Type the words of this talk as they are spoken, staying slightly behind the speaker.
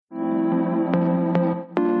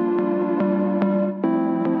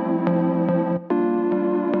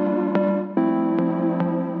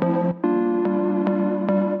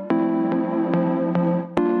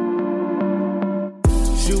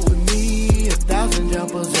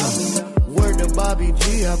Bobby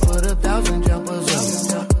G, I put 1,000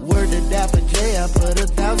 jumpers up. Word to Dapper J, I put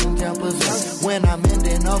 1,000 jumpers up. When I'm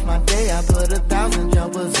ending off my day, I put 1,000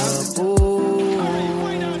 jumpers up. Ooh.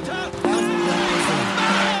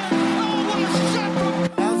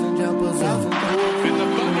 1,000 jumpers up. In the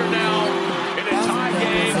Thunder now, in a tie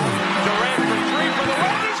game. Durant for three for the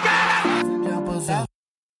win. He's got it! 1,000 jumpers up.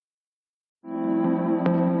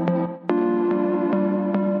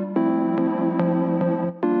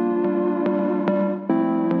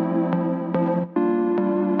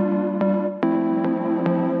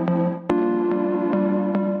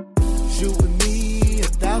 Shoot with me,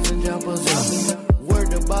 1,000 jumpers up.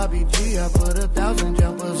 Word to Bobby G, I put 1,000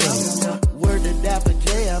 jumpers up. Word to Dapper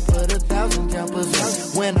J, I put 1,000 jumpers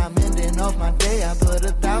up. When I'm ending off my day, I put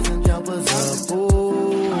 1,000 jumpers up.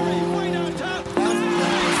 Ooh.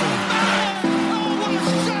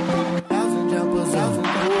 1,000 jumpers up.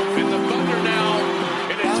 In the Thunder now,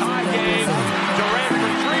 in a tie game. Durant for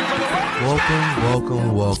three for the win.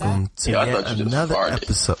 Welcome to Yo, I yet thought you just another farted.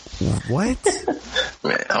 episode. What?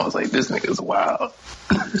 Man, I was like, this nigga's wild.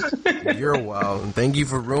 You're wild. And thank you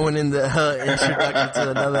for ruining the introduction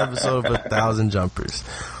to another episode of 1,000 Jumpers.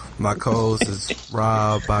 My co-host is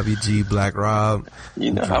Rob, Bobby G, Black Rob.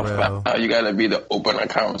 You know Jarrell. how you gotta be to open a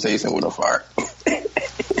conversation with a fart.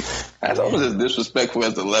 That's almost as disrespectful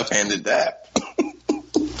as the left-handed dab.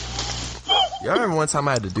 Y'all remember one time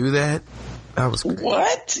I had to do that? That was crazy.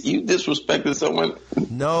 What? You disrespected someone?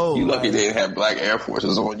 No. You lucky like, they didn't have black Air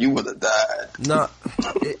Forces on. You would have died. No,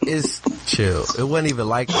 it's chill. It wasn't even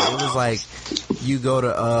like that. It was like you go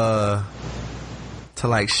to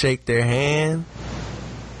like shake their hand.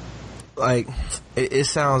 Like it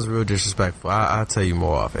sounds real disrespectful. I'll tell you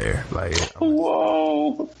more off air. Like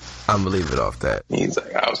Whoa. I'm gonna leave it off that. He's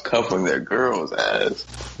like, I was cuffing their girl's ass.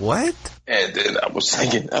 What? And then I was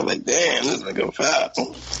thinking, I'm like, damn, this nigga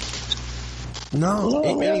foul. No.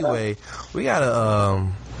 Oh, man. Anyway, we got a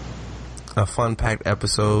fun packed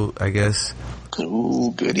episode, I guess.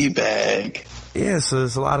 Ooh, goodie bag. Yeah, so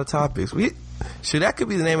there's a lot of topics. That could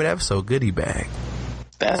be the name of the episode, Goodie Bag.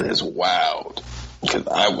 That is wild. Because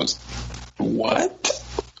I was, what?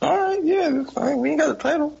 All right, yeah, fine. We ain't got a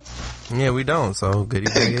title. Yeah, we don't. So Goodie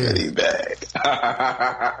Bag. Goodie bag.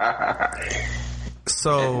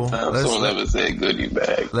 So Someone never said goodie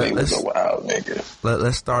bag. They was a wild nigga.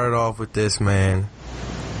 Let's start it off with this, man.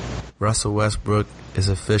 Russell Westbrook is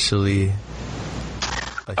officially.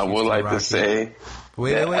 I would like to say.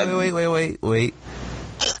 Wait.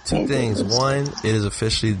 Two things. One, it is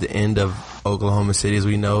officially the end of Oklahoma City as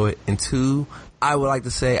we know it. And two, I would like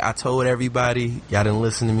to say I told everybody, y'all didn't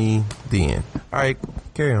listen to me, the end. All right,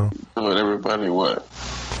 carry on. Told everybody what?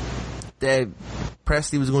 That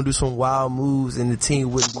Presley was going to do some wild moves and the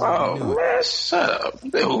team wouldn't be able to do Oh, it. man, shut up.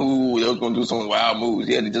 They was going to do some wild moves.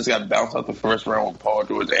 Yeah, they just got bounced out the first round with Paul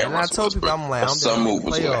George and I Russell told people, Westbrook. I'm like, I'm some move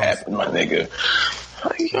was going to happen, my nigga.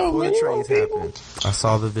 Yo, Before man, the you know, trades people. happened, I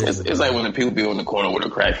saw the video. It's like when the people be on the corner with a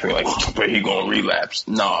crack finger, like, but he gonna relapse.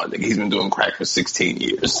 Nah, nigga, he's been doing crack for 16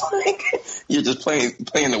 years. Like, you're just playing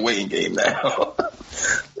the waiting game now.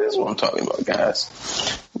 This is what I'm talking about, guys.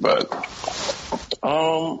 But,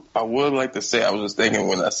 I would like to say, I was just thinking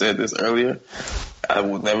when I said this earlier, I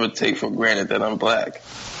would never take for granted that I'm black.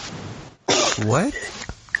 What?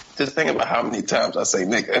 Just think about how many times I say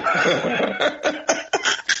nigga.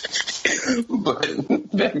 But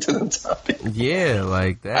back to the topic. Yeah,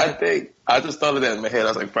 like that. I just thought of that in my head. I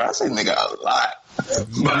was like, bro, I say nigga a lot.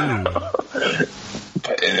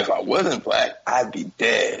 But and if I wasn't black, I'd be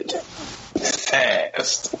dead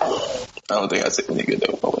fast. I don't think I'd say nigga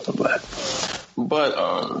though if I wasn't black. But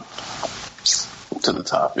to the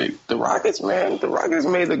topic, the Rockets, man,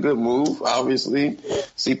 made a good move. Obviously,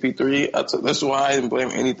 CP3. That's why I didn't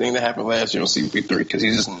blame anything that happened last year on CP3 because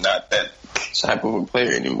he's just not that type of a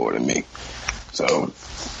player anymore to me. So,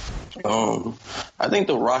 I think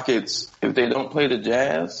the Rockets, if they don't play the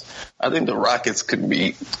Jazz, I think the Rockets can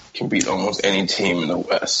beat almost any team in the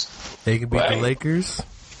West. They can beat the Lakers?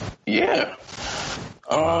 Yeah.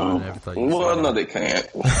 No, they can't.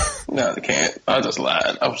 No, they can't. I just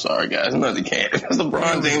lied. I'm sorry, guys. No, they can't. Because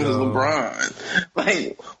LeBron James is LeBron.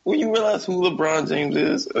 Like, when you realize who LeBron James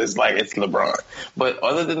is, it's like it's LeBron. But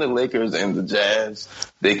other than the Lakers and the Jazz,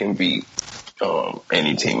 they can beat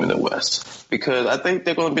any team in the West. Because I think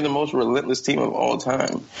they're going to be the most relentless team of all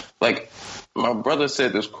time. Like, my brother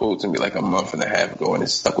said this quote to me like a month and a half ago, and it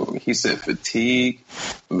stuck with me. He said, "Fatigue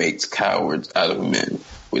makes cowards out of men,"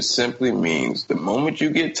 which simply means the moment you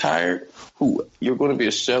get tired, you're going to be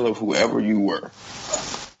a shell of whoever you were.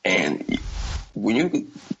 And when you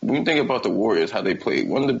think about the Warriors, how they played,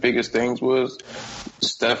 one of the biggest things was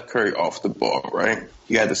Steph Curry off the ball, right?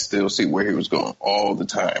 You had to still see where he was going all the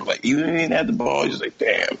time. Like, even if he didn't have the ball, you're just like,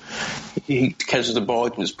 damn. He catches the ball,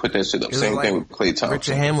 he can just put that shit up. Same thing with Klay Thompson.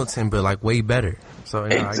 Richard Hamilton, but like way better. So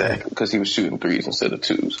exactly, because he was shooting threes instead of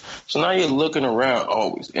twos. So now you're looking around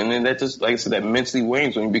always. And then that just, like I said, that mentally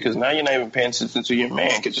weighs on you because now you're not even paying attention to your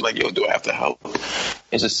man because you're like, yo, do I have to help?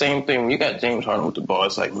 It's the same thing when you got James Harden with the ball.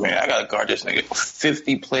 It's like, man, I got to guard this nigga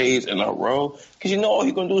 50 plays in a row because you know all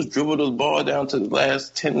he's going to do is dribble those ball down to the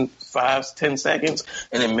last 10 seconds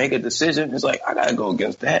and then make a decision. It's like, I got to go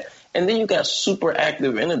against that. And then you got super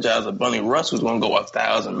active Energizer Bunny Russ, who's going to go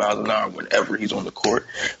 1,000 miles an hour whenever he's on the court,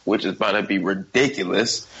 which is about to be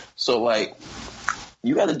ridiculous. So, like,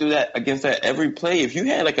 you got to do that against that every play. If you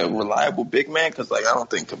had, like, a reliable big man, because, like, I don't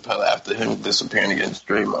think Capella, after him disappearing against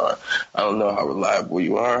Draymond, I don't know how reliable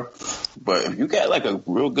you are. But if you got, like, a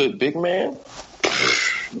real good big man,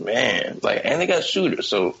 man, like, and they got shooters.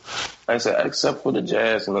 So, like I said, except for the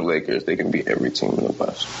Jazz and the Lakers, they can beat every team in the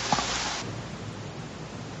West.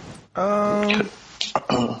 I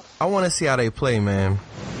want to see how they play, man.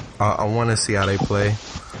 I want to see how they play.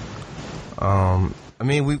 I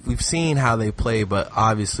mean, we've seen how they play, but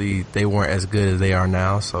obviously they weren't as good as they are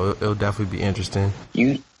now, so it'll definitely be interesting.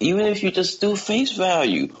 Even if you just do face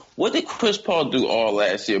value, what did Chris Paul do all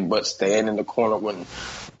last year but stand in the corner when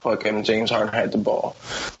fucking James Harden had the ball?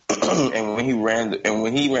 And when he ran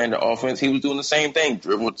the offense, he was doing the same thing.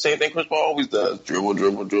 Dribble, same thing Chris Paul always does.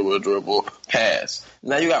 Dribble, pass.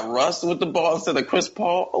 Now you got Russ with the ball instead of Chris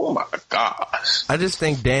Paul. Oh my gosh. I just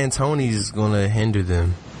think D'Antoni's going to hinder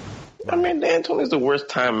them. I mean, D'Antoni's the worst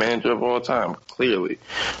time manager of all time, clearly.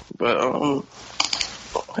 But,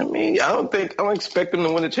 I mean, I don't expect them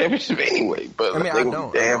to win the championship anyway, but they're going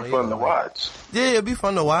to be damn fun to watch. Yeah, it'll be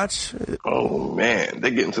fun to watch. Oh, man. They're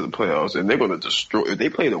getting to the playoffs, and they're going to destroy. If they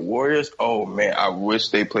play the Warriors, oh, man, I wish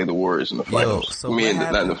they play the Warriors in the finals. So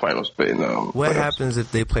not in the finals, but in what happens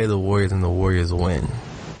if they play the Warriors and the Warriors win?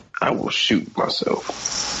 I will shoot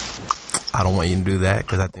myself. I don't want you to do that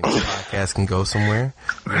because I think the podcast can go somewhere.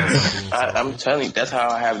 I'm telling you, that's how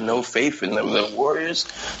I have no faith in them. The Warriors,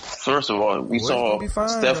 first of all, we saw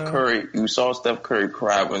Steph Curry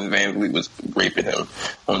cry when Van Vliet was raping him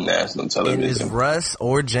on national television. And is Russ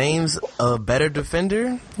or James a better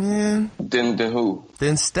defender? Yeah. Than who?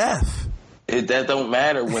 Than Steph. That don't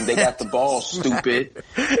matter when they got the ball, stupid.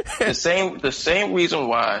 The same reason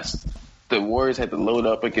why the Warriors had to load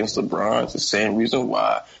up against LeBron. It's the same reason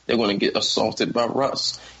why they're going to get assaulted by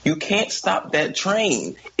Russ. You can't stop that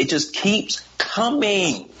train. It just keeps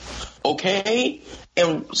coming. Okay?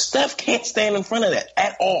 And Steph can't stand in front of that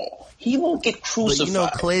at all. He won't get crucified. But you know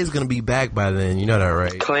Klay's going to be back by then. You know that,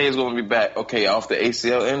 right? Klay is going to be back. Okay, off the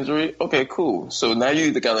ACL injury. Okay, cool. So now you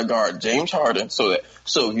either got to guard James Harden. So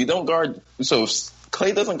if you don't guard, so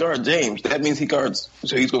Klay doesn't guard James. That means he's going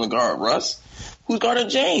to guard Russ. Who's guarding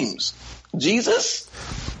James? Jesus?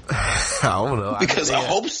 I don't know. Because I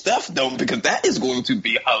hope Steph don't, because that is going to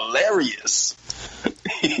be hilarious.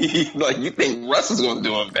 Like, you think Russ is going to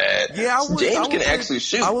do him bad? Yeah, James can actually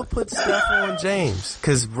shoot. I would put Steph on James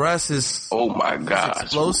because Russ is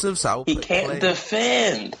explosive. So he can't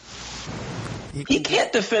defend. He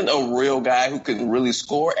can't defend a real guy who can really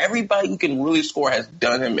score. Everybody who can really score has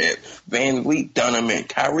done him in. Van Vliet done him in.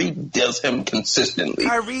 Kyrie does him consistently.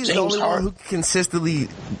 Kyrie's the only one who consistently.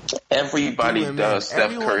 Everybody does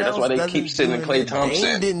Steph Curry. That's why they keep sitting Klay Thompson.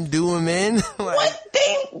 Dame didn't do him in. What?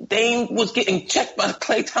 Dame was getting checked by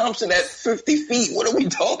Klay Thompson at 50 feet. What are we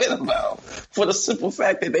talking about? For the simple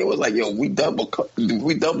fact that they was like, yo, we double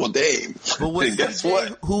Dame. But guess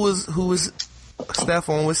what? Who was Steph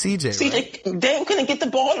on with CJ? CJ, Dame couldn't get the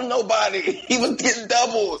ball to nobody. He was getting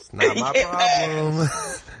doubles. Not my problem.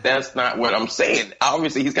 That's not what I'm saying.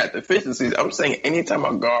 Obviously, he's got deficiencies. I'm saying anytime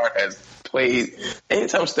a guard has played,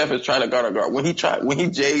 anytime Steph has tried to guard a guard, when he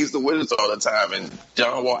jays the Wizards all the time and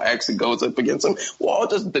John Wall actually goes up against him, Wall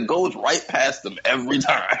just goes right past them every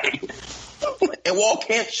time. And Wall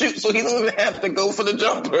can't shoot, so he doesn't even have to go for the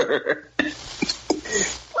jumper.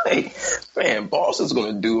 Like, man, Boston's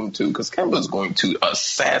going to do him too because Kemba's going to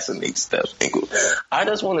assassinate Steph's ankle. I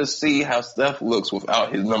just want to see how Steph looks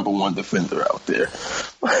without his number one defender out there.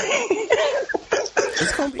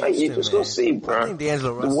 It's going to be you're just going to see, bro. I think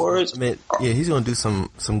D'Angelo Russell, he's going to do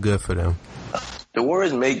some good for them. The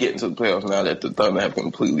Warriors may get into the playoffs now that the Thunder have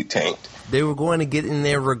completely tanked. They were going to get in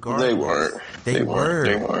there regardless. They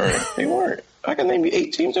weren't. I can name you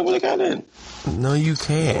 8 teams that would have got in. No, you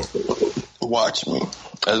can't. Watch me.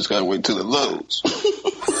 I just gotta wait till the lows.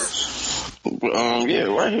 But, yeah,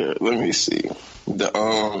 right here. Let me see.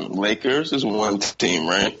 The Lakers is one team,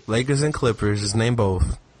 right? Lakers and Clippers. Just name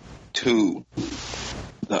both. 2.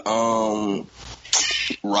 The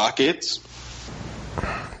Rockets.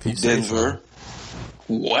 Denver.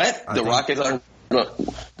 What? The Rockets are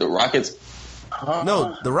the Rockets. Huh?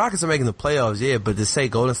 No, the Rockets are making the playoffs. Yeah, but to say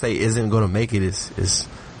Golden State isn't going to make it is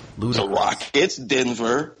ludicrous. The Rockets,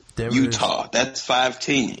 Denver, Utah. That's 5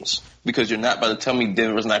 teams. Because you're not about to tell me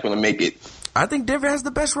Denver's not going to make it. I think Denver has the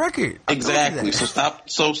best record. Exactly.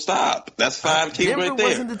 So stop. That's 5 teams Denver right there.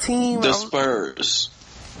 Wasn't the team. The Spurs.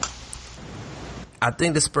 I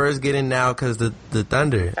think the Spurs get in now because the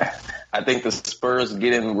Thunder. I think the Spurs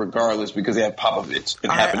get in regardless because they have Popovich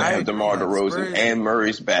and happen to have DeMar DeRozan Spurs. and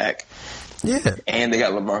Murray's back. Yeah. And they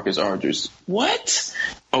got LaMarcus Aldridge. What?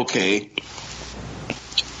 Okay.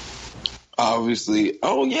 Obviously.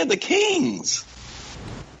 Oh, yeah, the Kings.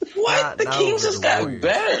 What? The Kings just got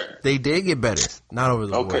better. They did get better. Not over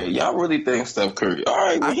the Warriors. Okay, y'all really think Steph Curry. All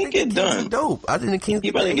right, well, he get done. Dope. I think the Kings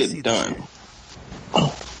he better get done.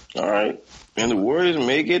 All right. And the Warriors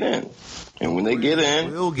may get in. And when they get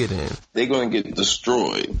in, we'll get in. They're going to get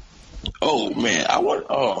destroyed. Oh,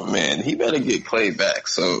 man, he better get Clay back.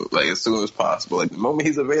 So, like, as soon as possible. Like, the moment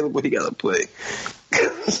he's available, he got to play.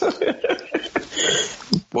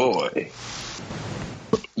 Boy.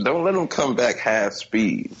 Don't let him come back half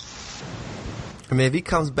speed. I mean, if he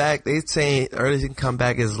comes back, they say earliest he can come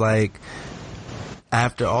back is like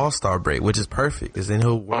after All-Star break, which is perfect, because then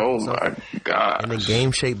he'll work. Oh my God! And the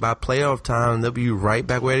game shape by playoff time, they'll be right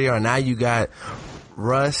back where they are. Now you got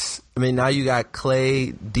Russ. I mean, now you got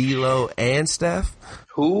Clay, D'Lo, and Steph.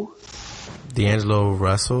 Who? D'Angelo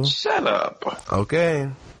Russell. Shut up. Okay.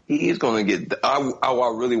 He's going to get. I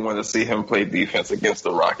really want to see him play defense against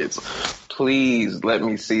the Rockets. Please let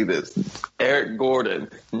me see this. Eric Gordon,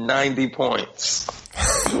 90 points.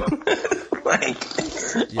 Eric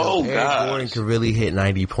Gordon can really hit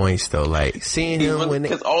 90 points though. Like seeing him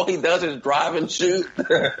because all he does is drive and shoot.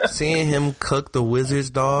 Seeing him cook the Wizards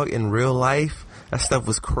dog in real life, that stuff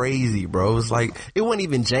was crazy, bro. It was like it wasn't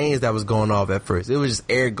even James that was going off at first. It was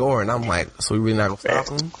just Eric Gordon. I'm like, so we really not gonna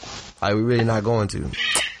stop him? Like we really not going to?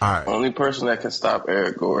 All right. Only person that can stop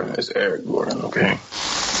Eric Gordon is Eric Gordon. Okay.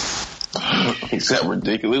 He's got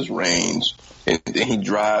ridiculous range, and then he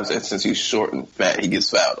drives. And since he's short and fat, he gets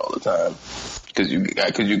fouled all the time. Because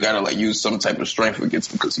you gotta like use some type of strength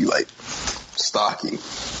against him because he like stocky.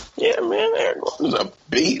 Yeah, man, Eric Gordon's a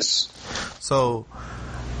beast. So,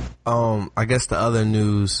 I guess the other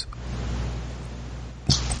news.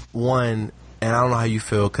 One, and I don't know how you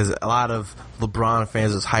feel because a lot of LeBron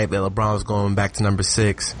fans was hyped that LeBron was going back to number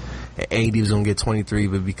 6 and AD was gonna get 23,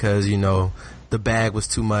 but because the bag was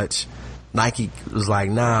too much, Nike was like,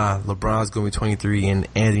 nah, LeBron's gonna be 23 and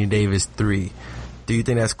Anthony Davis 3. Do you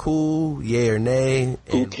think that's cool? Yay or nay?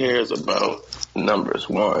 Who cares about numbers?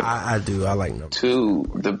 1. I do. I like numbers.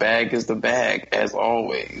 2. The bag is the bag, as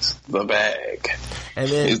always. The bag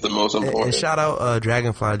is the most important. And shout out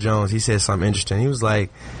Dragonfly Jones. He said something interesting. He was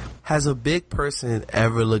like, has a big person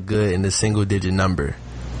ever looked good in the single-digit number?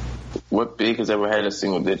 What big has ever had a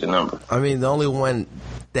single-digit number? I mean, the only one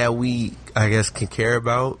that we, I guess, can care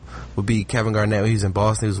about would be Kevin Garnett when he was in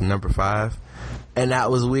Boston. He was number 5. And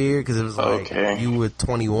that was weird because it was like you were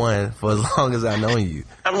 21 for as long as I known you.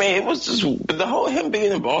 I mean, it was just the whole him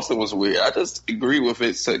being in Boston was weird. I just agree with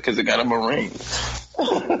it because it got him a ring.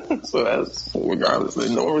 So that's regardless.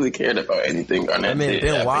 No one really cared about anything Garnett did.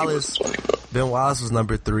 Ben Wallace was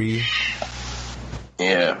number 3.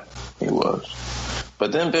 Yeah, he was.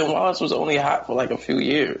 But then Ben Wallace was only hot for like a few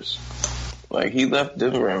years. Like he left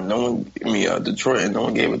Denver and Detroit, and no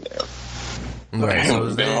one gave a damn. Right,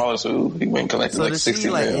 so Ben Wallace, he went collected like 60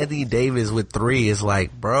 like Anthony Davis with 3 is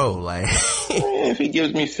like, bro, like if he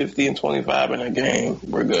gives me 50 and 25 in a game,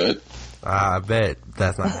 we're good. I bet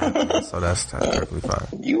that's not happening, so that's perfectly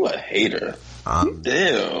fine. You a hater.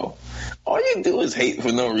 Ew. All you do is hate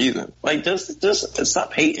for no reason. Like just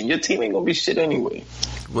stop hating. Your team ain't gonna be shit anyway.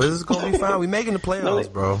 Well, this is gonna be fine. We making the playoffs,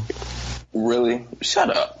 bro. Really?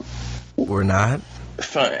 Shut up. We're not.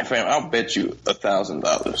 Fam, I'll bet you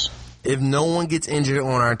 $1,000. If no one gets injured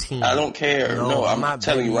on our team, I don't care. No, I'm not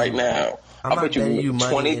telling you right now. I'll bet you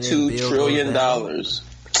 $22 trillion.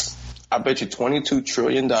 I bet you $22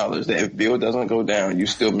 trillion that if Bill doesn't go down, you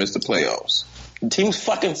still miss the playoffs. The team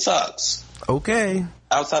fucking sucks. Okay.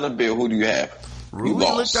 Outside of Bill, who do you have? Rui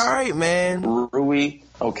looked all right, man. Rui?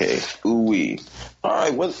 Okay. Ooh-wee. All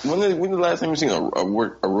right. When the last time you seen a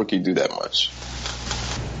rookie do that much?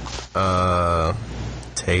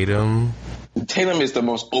 Tatum. Tatum is the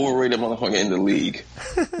most overrated motherfucker in the league.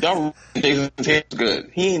 Y'all Jason Tatum's good.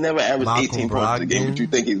 He ain't never averaged 18 points a game, but you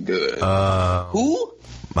think he's good. Who?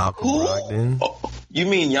 Malcolm Brogdon. You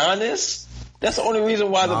mean Giannis? That's the only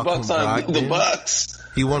reason why the Bucks are the Bucks.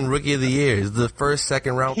 He won Rookie of the Year. It's the first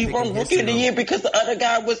second round. He won Rookie of the Year because the other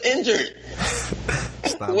guy was injured.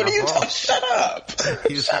 What are you talking? Shut up!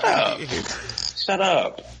 Shut up! Shut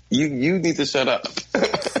up! You need to shut up.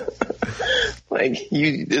 Like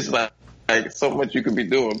you, it's like so much you could be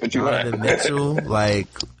doing, but you're not. Mitchell, like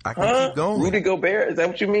I can keep going. Rudy Gobert, is that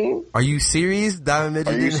what you mean? Are you serious, Donovan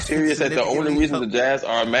Mitchell? Are you serious that the only reason the Jazz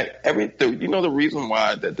are you know the reason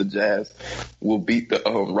why that the Jazz will beat the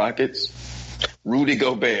Rockets? Rudy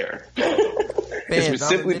Gobert. It's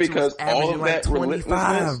simply because all of that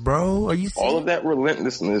relentlessness, bro. Are you serious? All of that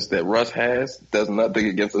relentlessness that Russ has does nothing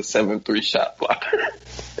against a 7-3 shot blocker.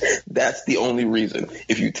 That's the only reason.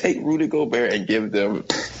 If you take Rudy Gobert and give them,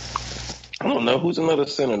 I don't know, who's another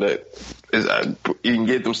center that is, you can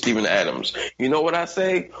give them Steven Adams. You know what I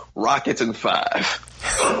say? Rockets in 5.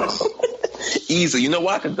 Easy. You know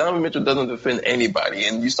why? Because Donovan Mitchell doesn't defend anybody.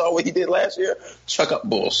 And you saw what he did last year? Chuck up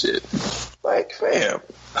bullshit. Like, fam,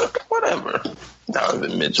 whatever.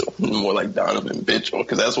 Donovan Mitchell. More like Donovan Mitchell,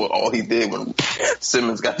 because that's what all he did when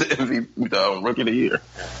Simmons got the MVP, Rookie of the Year.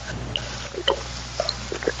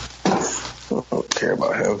 I don't care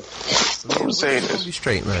about him. I'm saying this. Be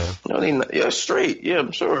straight, man. No, yeah, straight. Yeah,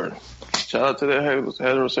 I'm sure. Shout out to their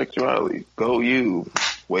heterosexuality. Go you.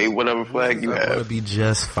 Wave whatever flag you have. Going to be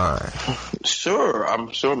just fine. Sure,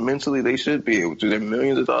 I'm sure mentally they should be able to. They're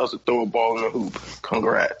millions of dollars to throw a ball in a hoop.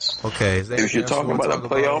 Congrats. Okay. If you're talking about a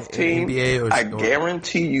playoff team, I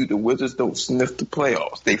guarantee you the Wizards don't sniff the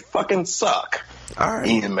playoffs. They fucking suck. All right.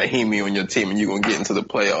 Ian Mahinmi on your team, and you're gonna get into the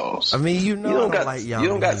playoffs. I mean, you don't got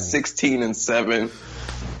 16-17.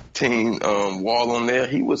 Wall on there.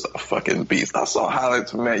 He was a fucking beast. I saw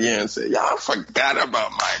highlights from that year and said, y'all forgot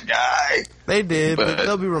about my guy. They did, but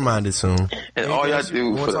they'll be reminded soon. And all y'all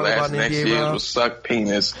do for the last next years was suck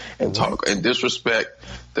penis and talk and disrespect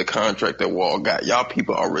the contract that Wall got. Y'all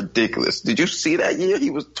people are ridiculous. Did you see that year?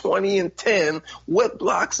 He was 20-10 with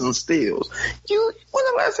blocks and steals. When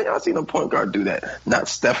the last time y'all seen a point guard do that? Not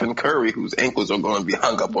Stephen Curry, whose ankles are going to be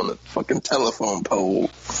hung up on the fucking telephone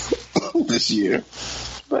pole this year.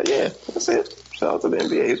 But yeah, that's it. Shout out to the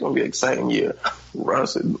NBA. It's going to be an exciting year.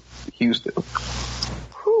 Russ in Houston.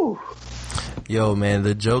 Whew. Yo, man,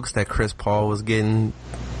 the jokes that Chris Paul was getting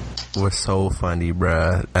were so funny,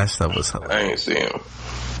 bruh. That stuff was hilarious. I ain't see him.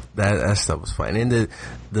 That stuff was funny. And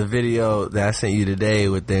the video that I sent you today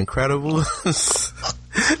with the Incredibles.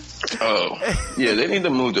 Oh, yeah, they need to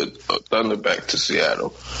move the Thunder back to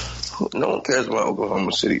Seattle. No one cares about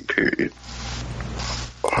Oklahoma City, period.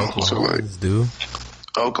 Oklahomans do.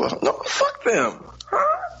 Oklahoma. No, fuck them.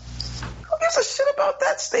 Huh? Who gives a shit about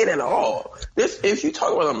that state at all? If you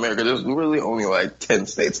talk about America, there's really only like 10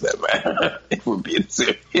 states that matter. If we're being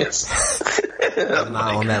serious. I'm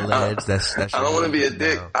not on that ledge. That's I don't want to be a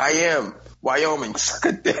dick. Now. I am. Wyoming, suck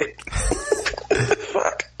a dick.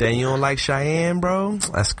 Fuck. Then you don't like Cheyenne, bro?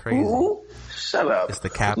 That's crazy. Ooh. Shut up. It's the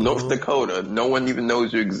capital. North Dakota. No one even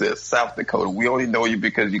knows you exist. South Dakota. We only know you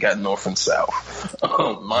because you got North and South.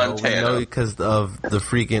 Montana. We know because of the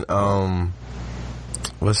freaking,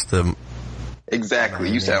 what's the...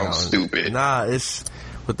 Exactly. You sound stupid. Nah, it's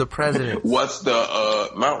with the president. What's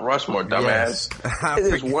the Mount Rushmore, dumbass? Yes.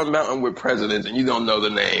 There's one mountain with presidents and you don't know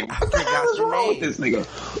the name. What the hell is wrong with this nigga?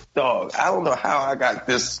 Dog, I don't know how I got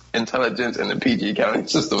this intelligence and the PG County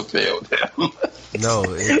system failed him. No,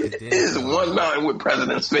 it didn't. There's one mountain with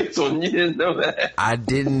president's face on. You didn't know that? I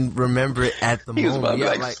didn't remember it at the moment. He was about to be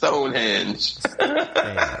like Stonehenge.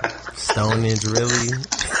 Damn. Stonehenge, really?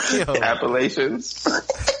 Yo. Appalachians.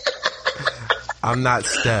 I'm not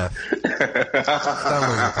Steph. Steph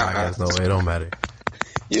was a podcast. No way, it don't matter.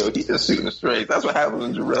 Yo, he just shooting straight. That's what happens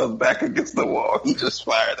when Jarrell's back against the wall. He just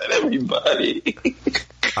fired at everybody.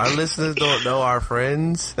 Our listeners don't know our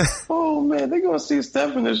friends. Oh, man. They're going to see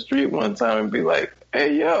Steph in the street one time and be like,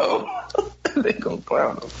 hey, yo. They're going to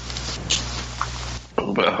clown him.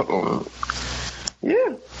 But,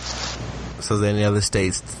 yeah. So is there any other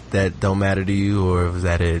states that don't matter to you, or was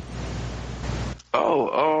that it?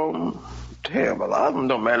 Damn, a lot of them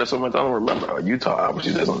don't matter so much. I don't remember. Utah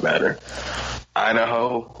obviously doesn't matter.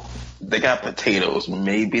 Idaho, they got potatoes.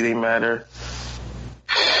 Maybe they matter.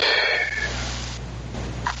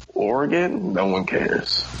 Oregon, no one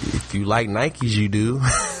cares. If you like Nikes, you do.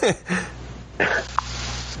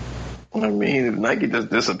 I mean, if Nike just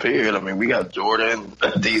disappeared, I mean, we got Jordan,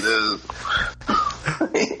 Adidas.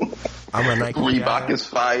 I'm a Nike Reebok guy. Is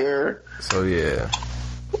fire. So, yeah.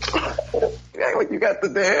 You act like you got the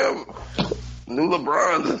damn new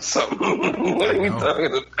LeBrons or something. What are we talking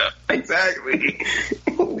about? Exactly.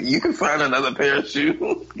 You can find another pair of shoes.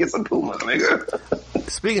 Get some Pumas, nigga.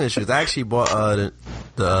 Speaking of shoes, I actually bought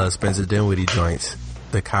the Spencer Dinwiddie joints,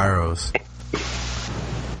 the Kairos.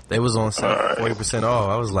 They was on sale for 40% off.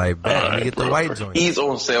 I was like, bet, let me get the white joint. He's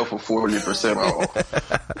on sale for 40% off.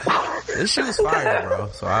 This shit was fire, bro.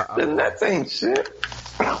 So Then that ain't shit.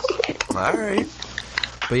 All right.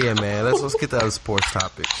 But yeah, man, let's get to other sports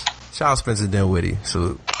topics. Shout out Spencer Dinwiddie.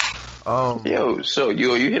 Salute.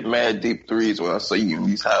 You hit mad deep threes when I saw you in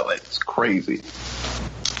these highlights. It's crazy.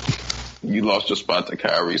 You lost your spot to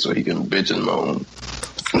Kyrie so he can bitch and moan.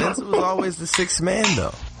 Spencer was always the sixth man,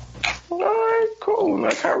 though. All right, cool.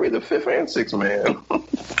 Now Kyrie the fifth and sixth man.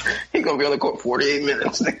 He gonna be on the court 48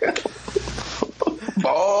 minutes.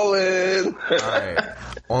 Ballin'. All right.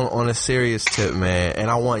 On a serious tip, man,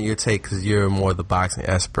 and I want your take because you're more the boxing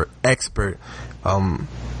expert.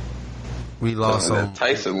 We lost some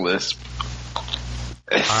Tyson list.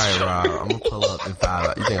 All right, Rob. I'm gonna pull up in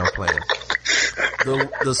 5. You think I'm playing?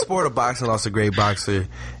 The sport of boxing lost a great boxer,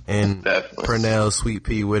 and Pernell Sweet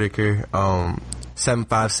Pea Whitaker.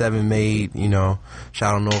 757 made.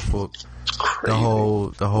 Shout out Norfolk. The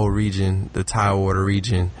whole region, the Tidewater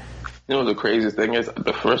region. You know what the craziest thing is?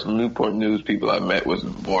 The first Newport News people I met was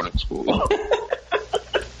in boarding school.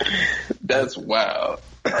 That's wild.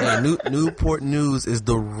 Hey, Newport News is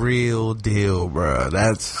the real deal, bro.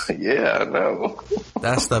 Yeah, I know.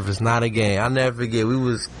 That stuff is not a game. I'll never forget. We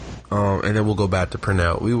was, and then we'll go back to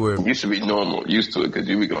Pernell. You should be used to it because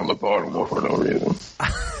you be going to Baltimore for no reason.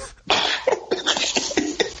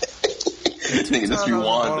 Nigga just be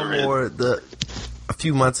wandering. A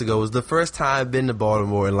few months ago was the first time I've been to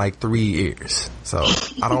Baltimore in like 3 years. So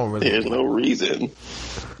I don't really. There's no reason.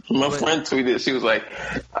 My friend tweeted. She was like,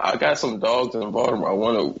 "I got some dogs in Baltimore. I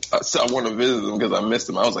want to visit them because I missed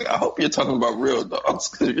them." I was like, "I hope you're talking about real dogs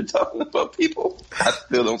because if you're talking about people, I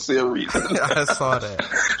still don't see a reason." I saw that.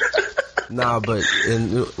 Nah, but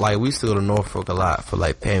we used to go to Norfolk a lot for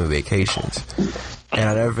like paying vacations, and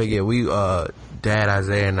I never forget Dad,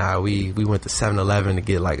 Isaiah, and I, we went to 7-Eleven to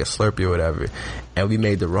get like a Slurpee or whatever, and we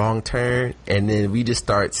made the wrong turn, and then we just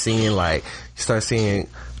start seeing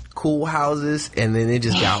cool houses, and then it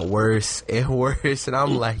just got worse and worse, and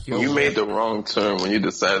I'm like, yo. You made the wrong turn when you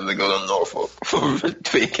decided to go to Norfolk for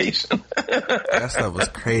vacation. That stuff was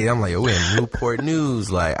crazy. I'm like, yo, we're in Newport News.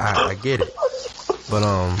 Like, I get it. But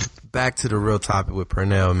back to the real topic with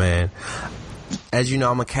Pernell, man. As you know,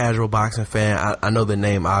 I'm a casual boxing fan. I know the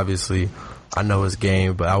name, obviously. I know his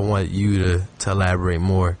game, but I want you to elaborate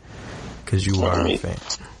more because you are a fan.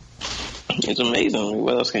 It's amazing.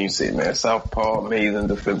 What else can you say, man? Southpaw, amazing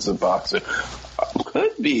defensive boxer.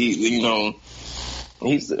 Could be,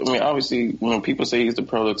 obviously, people say he's the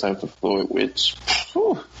prototype of Floyd, which,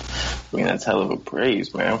 that's hell of a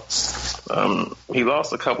praise, man. He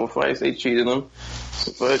lost a couple fights. They cheated him.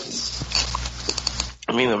 But,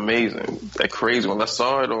 amazing. That crazy. When I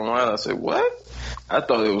saw it online, I said, what? I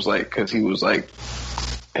thought it was because he was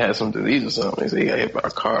had some disease or something. They said he got hit by a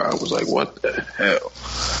car. I was like, what the hell?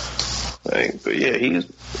 But yeah, he's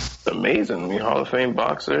amazing. Hall of Fame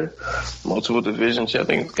boxer, multiple divisions. I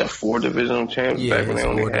think he's got 4 divisional champs back when they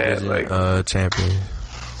only had champion.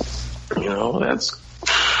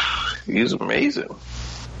 He's amazing.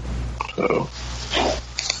 So,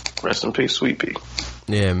 rest in peace, Sweet Pea.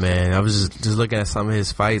 Yeah, man. I was just looking at some of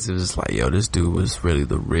his fights. It was just like, yo, this dude was really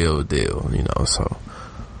the real deal, So,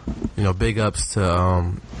 big ups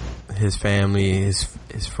to his family, his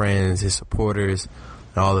friends, his supporters,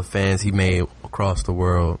 and all the fans he made across the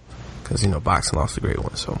world. Because, boxing lost a great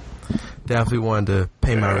one. So, definitely wanted to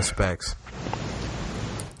pay my respects.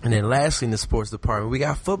 And then lastly in the sports department, we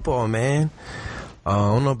got football, man. I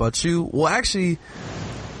don't know about you. Well, actually,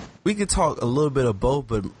 we could talk a little bit of both,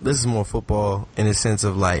 but this is more football in the sense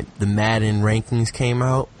of the Madden rankings came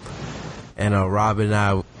out, and Rob and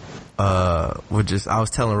I I was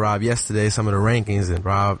telling Rob yesterday some of the rankings, and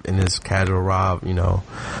Rob, in his casual Rob,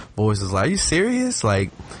 voice is like, are you serious? Like,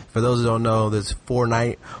 for those who don't know, there's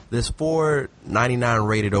 499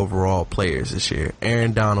 rated overall players this year.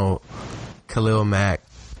 Aaron Donald, Khalil Mack,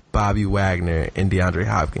 Bobby Wagner, and DeAndre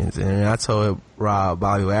Hopkins. And I told Rob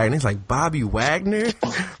Bobby Wagner. He's like, Bobby Wagner?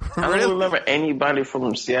 I don't remember anybody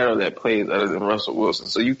from Seattle that plays other than Russell Wilson,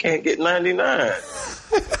 so you can't get 99.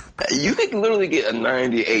 You could literally get a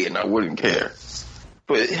 98 and I wouldn't care.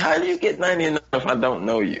 But how do you get 99 if I don't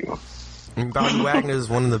know you? And Bobby Wagner is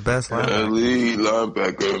one of the best linebackers. Lead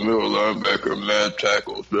linebacker, middle linebacker, mad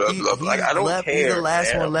tackles, blah, blah, blah. I don't care. He's the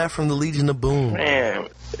last one left from the Legion of Boom. Man,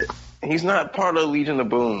 he's not part of the Legion of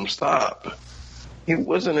Boom. Stop. He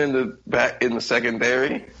wasn't in the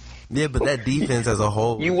secondary. Yeah, but that defense as a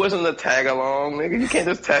whole. You wasn't a tag along, nigga. You can't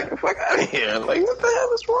just tag the fuck out of here. Like, what the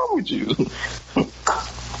hell is wrong with you?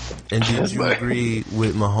 And did you agree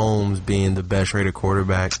with Mahomes being the best rated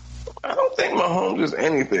quarterback? I don't think Mahomes is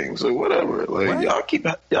anything. So whatever. Like What? y'all keep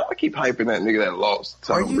hyping that nigga that lost.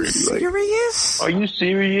 Are Tom you Brady. Like, serious? are you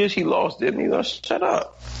serious? He lost, didn't he? No, shut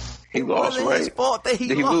up. He lost, It wasn't right? his fault that he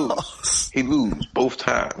Did lost. He lose both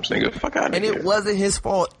times, nigga. Fuck out of And here. it wasn't his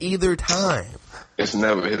fault either time. It's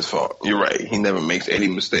never his fault. You're right. He never makes any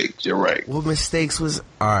mistakes. You're right. What mistakes was...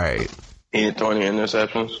 All right. He didn't throw any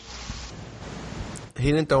interceptions.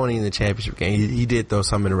 He didn't throw any in the championship game. He did throw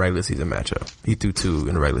some in the regular season matchup. He threw 2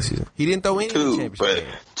 in the regular season. He didn't throw any in the championship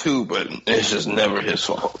game. But it's just never his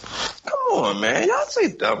fault. Come on, man. Y'all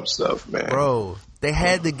say dumb stuff, man. Bro, they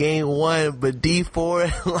had the game won, but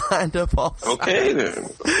D4 lined up offside. Okay, then.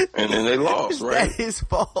 And then they lost, Is right? that his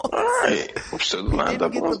fault? All right. Should have lined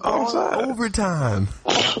up Didn't get the on ball in onside. overtime.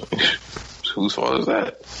 Whose fault is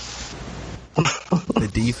that? The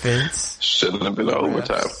defense. Shouldn't have been an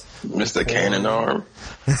overtime. Mr. Cannon arm.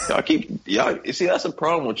 You see, that's a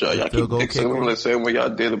problem with y'all. Y'all Field keep goal fixing kicker. him the same way y'all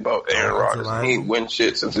did about Aaron Offensive Rodgers. He ain't win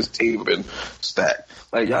shit since his team been stacked.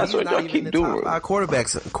 Like, that's He's what not y'all even keep the doing. top 5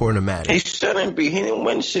 quarterbacks according to Madden. He shouldn't be. He didn't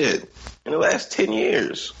win shit in the last 10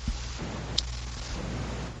 years.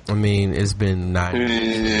 I mean, it's been 9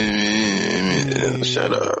 years.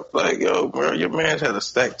 Shut up. Like, yo, bro, your man's had a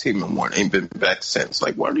stacked team and one. Ain't been back since.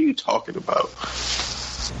 Like, what are you talking about?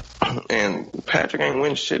 And Patrick ain't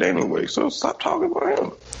win shit anyway, so stop talking about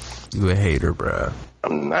him. You a hater, bruh.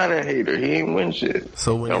 I'm not a hater. He ain't win shit.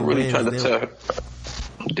 So when I'm he really wins, trying to then- tell.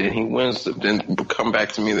 Then he wins. Then come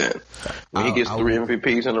back to me then. When he gets 3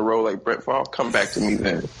 MVPs in a row like Brett Favre, come back to me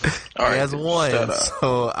then. All right, He has one. Shut up.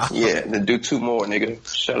 So Yeah, then do 2 more, nigga.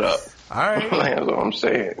 Shut up. all right. That's what I'm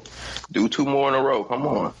saying. Do 2 more in a row. Come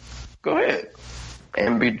on. Go ahead.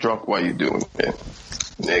 And be drunk while you doing it,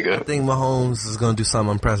 I nigga. think Mahomes is gonna do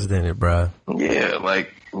something unprecedented, bruh. Yeah,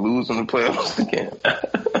 like losing the playoffs again.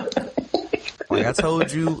 Like I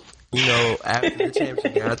told you, after the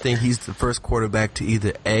championship game, I think he's the first quarterback to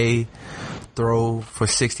either A, throw for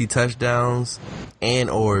 60 touchdowns, and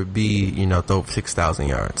or B, throw for 6,000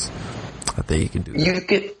 yards. I think he can do that. You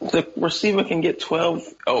get the receiver can get 12.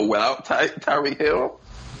 Oh, without Tyreek Hill.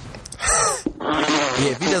 Yeah,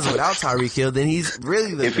 if he does it without Tyreek Hill, then he's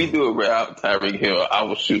really the If he GOAT. do it without Tyreek Hill, I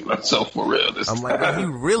will shoot myself for real this I'm time. like, man, he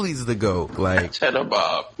really's the GOAT. Like, Cheddar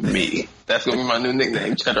Bob, me. That's gonna be my new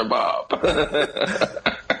nickname, Cheddar Bob.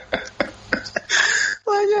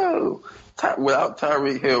 Like, yo, without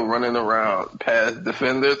Tyreek Hill running around past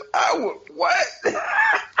defenders, I would, what?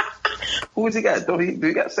 Who has he got? Do he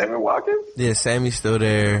got Sammy Watkins? yeah, Sammy's still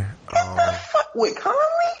there. Fuck with Conley?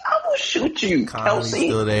 I will shoot you, Conley's Kelsey.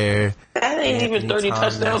 still there. That ain't even Anthony 30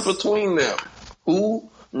 Thomas. touchdowns between them. Who?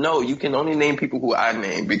 No, you can only name people who I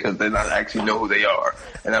name because they not actually know who they are.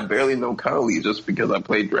 And I barely know Conley just because I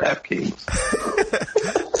play DraftKings.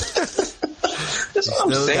 That's what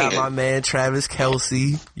I'm Still saying. got my man Travis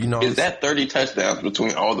Kelce. Is that 30 touchdowns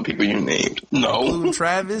between all the people you named? No. including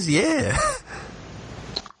Travis? Yeah.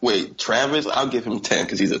 Wait, Travis, I'll give him 10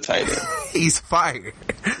 because he's a tight end. He's fired.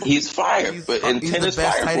 He's fired, He's 10 the is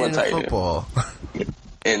best fired tight for a end in tight end. football.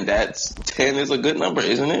 And that's 10 is a good number,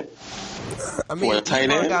 isn't it? I mean, For a tight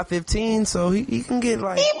Ebron end? got 15, so he can get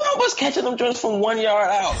like. Ebron was catching them joints from 1 yard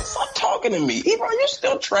out. Stop talking to me. Ebron, you're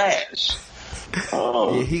still trash.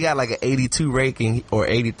 Oh. Yeah, he got like an 82 ranking or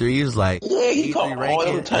 83. He was like, Yeah, he 83 caught all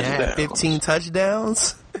ranking, them touchdowns. and had 15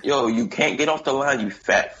 touchdowns. Yo, you can't get off the line, you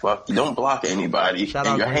fat fuck. You don't block anybody, Shout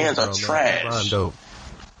and out your hands are Greensboro, man. Ebron trash. dope.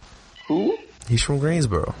 Who? He's from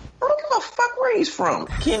Greensboro. I don't give a fuck where he's from.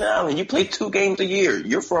 Keenan Allen, you play 2 games a year.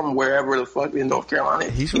 You're from wherever the fuck in North Carolina.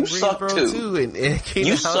 He's from You suck Greensboro too. and Keenan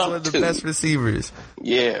You Allen's suck one of the too. best receivers.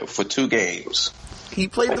 Yeah, for 2 games. He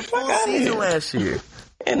played the Get the fuck full outta season here. last year.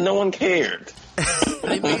 And no one cared.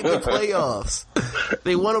 They made the playoffs.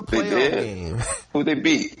 They won a They playoff did. game. Who they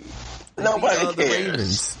beat? Nobody The cares.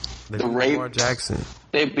 Ravens. They The beat Lamar Ravens. Jackson.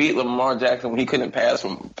 They beat Lamar Jackson when he couldn't pass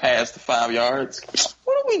past the 5 yards.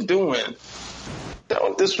 What are we doing?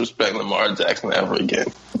 Don't disrespect Lamar Jackson ever again.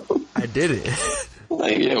 I did it.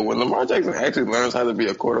 Like, yeah, when Lamar Jackson actually learns how to be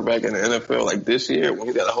a quarterback in the NFL, like this year, when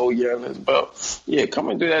he got a whole year on his belt, yeah, come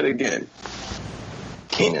and do that again.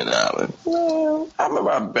 Keenan Allen. Well, I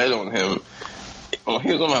remember I bet on him.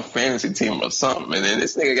 He was on my fantasy team or something, and then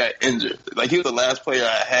this nigga got injured. Like, he was the last player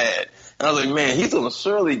I had. And I was like, man, he's going to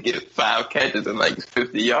surely get 5 catches and like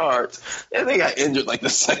 50 yards. And they got injured like the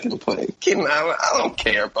second play. Keenan Allen, I don't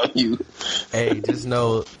care about you. Hey, just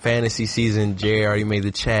know fantasy season, Jerry already made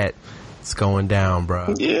the chat. It's going down,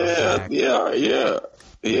 bro. Yeah.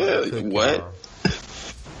 What?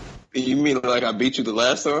 You mean like I beat you the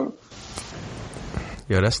last time?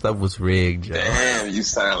 Yo, that stuff was rigged, Joe. Damn, you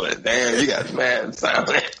silent. Damn, you got mad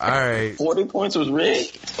silent. All right. 40 points was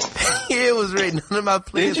rigged? Yeah, it was rigged. None of my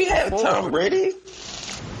players. Did you have Tom Brady?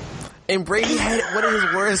 And Brady had one of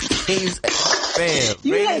his worst games. Fam,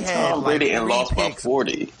 You Brady had Tom Brady like and lost by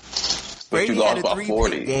 40. But Brady you had lost a by 3-pick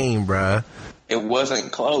 40. game, bruh. It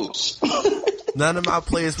wasn't close. None of my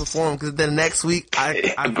players performed because the next week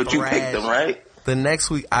I But you picked them, right? The next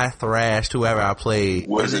week I thrashed whoever I played.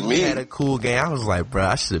 Wasn't he me. had a cool game. I was like, bruh,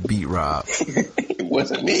 I should have beat Rob. It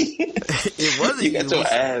wasn't me. It wasn't You got your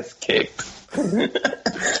ass kicked.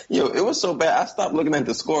 Yo, it was so bad. I stopped looking at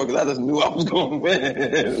the score because I just knew I was going to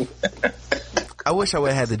win. I wish I would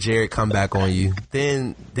have had the Jared come back on you.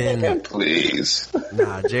 Then Please.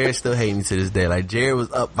 nah, Jared still hate me to this day. Like, Jared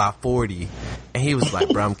was up by 40, and he was like,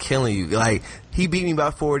 bro, I'm killing you. Like, he beat me by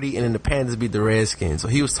 40, and then the Panthers beat the Redskins. So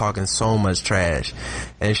he was talking so much trash.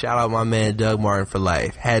 And shout out my man Doug Martin for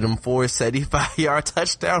life. Had him 4 75-yard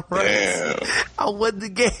touchdown runs. Damn. I won the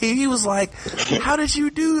game. He was like, how did you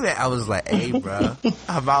do that? I was like, hey, bro,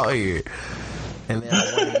 I'm out here. And then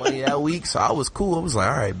I won the money that week, so I was cool. I was like,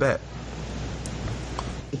 all right, bet.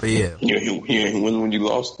 But yeah. You ain't win when you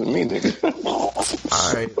lost to me, nigga.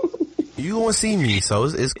 All right. You gonna see me, so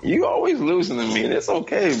it's cool. You always losing to me, and it's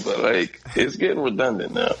okay, but like it's getting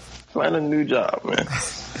redundant now. Find a new job, man.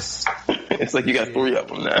 It's like you got 3 of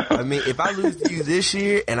them now. I mean, if I lose to you this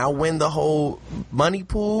year and I win the whole money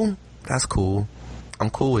pool, that's cool.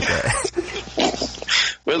 I'm cool with that.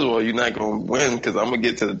 First of all, you're not going to win because I'm going to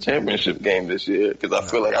get to the championship game this year because I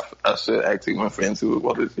feel like I should actually went for into it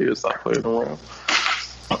while this year, stop playing around.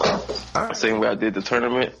 Same way I did the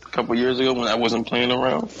tournament a couple years ago when I wasn't playing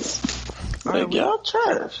around. Like, y'all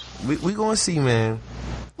trash. We gonna see, man.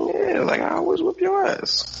 Yeah, like I always whip your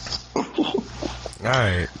ass.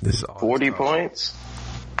 Alright. This is 40 points?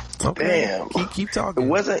 Okay. Damn. Keep talking. It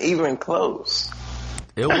wasn't even close.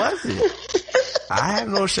 It wasn't. I have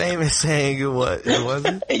no shame in saying it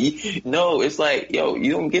wasn't. No, it's like, yo,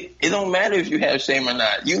 you don't get, it don't matter if you have shame or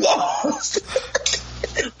not. You lost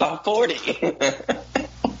by 40.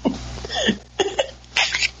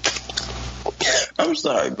 I'm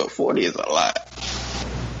sorry, but 40 is a lot.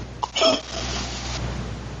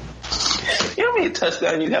 You know how many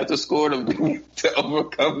touchdowns you have to score to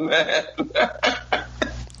overcome that?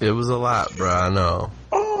 It was a lot, bro. I know.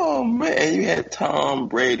 Oh, man, you had Tom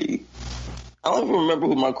Brady. I don't even remember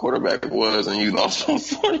who my quarterback was, and you lost on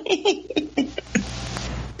 40.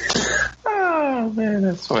 Oh, man,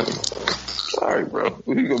 that's funny. Sorry, bro.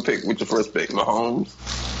 Who you going to pick with your first pick? Mahomes?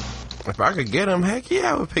 If I could get him, heck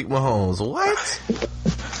yeah, I would pick Mahomes. What?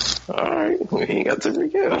 All right. Well, he ain't got to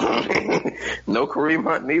forget. No Kareem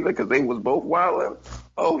Hunt neither because they was both wilding.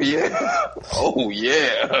 Oh, yeah. Oh,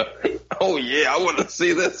 yeah. Oh, yeah. I want to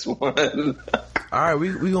see this one. All right,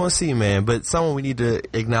 we going to see, man. But someone we need to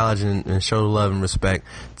acknowledge and show love and respect.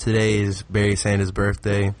 Today is Barry Sanders'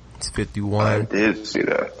 birthday. It's 51. I did see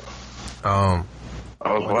that. I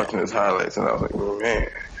was watching his highlights and I was like, man.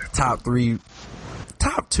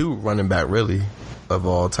 Top 2 running back, really, of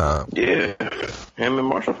all time. Yeah. Him and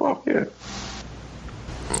Marshall Faulk, yeah.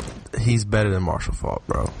 He's better than Marshall Faulk,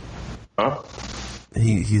 bro. Huh?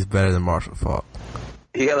 He's better than Marshall Faulk.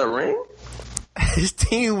 He got a ring? His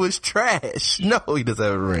team was trash. No, he doesn't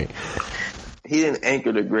have a ring. He didn't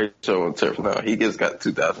anchor the great show on turf. No, he just got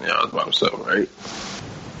 2,000 yards by himself, right?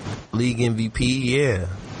 League MVP, yeah.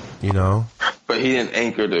 You know. But he didn't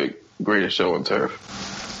anchor the greatest show on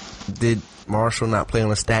turf. Did Marshall not play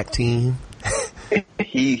on a stacked team?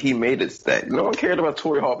 He made it stack. No one cared about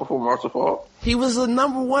Torrey Hall before Marshall Faulk. He was a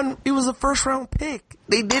number 1. He was a first round pick.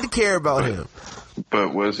 They did care about him.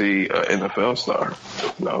 But was he an NFL star?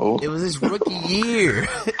 No. It was his rookie year.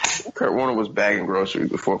 Kurt Warner was bagging groceries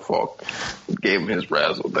before Faulk gave him his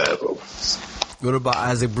razzle dazzle. What about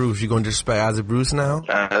Isaac Bruce? You gonna disrespect Isaac Bruce now?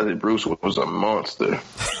 Isaac Bruce was a monster.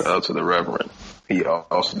 Shout out to the Reverend. He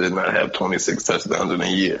also did not have 26 touchdowns in a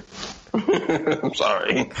year. I'm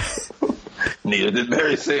sorry. Neither did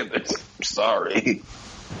Barry Sanders. I'm sorry.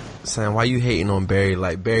 Sam, why you hating on Barry?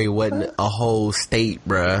 Like, Barry wasn't a whole state,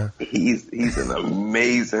 bruh. He's an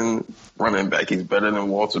amazing running back. He's better than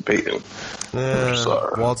Walter Payton. I'm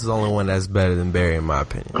sorry. Walter's the only one that's better than Barry, in my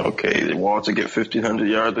opinion. Okay, did Walter get 1,500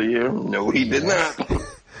 yards a year? No, he did not.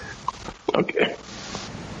 Okay.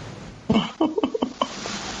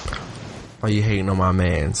 Why you hating on my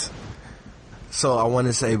mans? So I want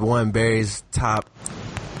to say, one, Barry's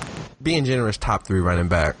being generous, top 3 running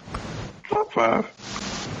back. Top 5.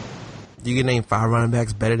 You can name 5 running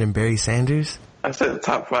backs better than Barry Sanders? I said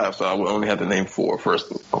top 5, so I would only have to name 4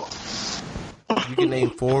 first of all. You can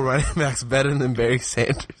name 4 running backs better than Barry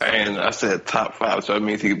Sanders? And I said top 5, so that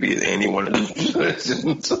means he could be in any one of those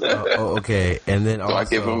positions. Okay. And then so I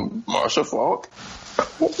give him Marshall Faulk,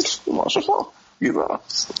 Marshall Falk. You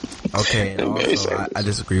lost. Okay, and also, I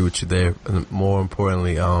disagree with you there. And more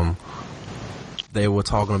importantly, they were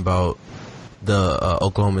talking about the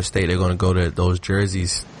Oklahoma State. They're going to go to those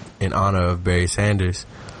jerseys in honor of Barry Sanders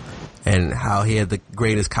and how he had the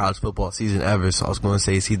greatest college football season ever. So I was going to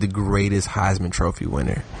say, is he the greatest Heisman Trophy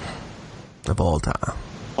winner of all time?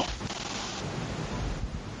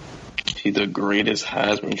 He the greatest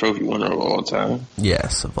Heisman Trophy winner of all time?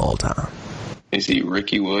 Yes, of all time. Is he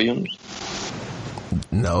Ricky Williams?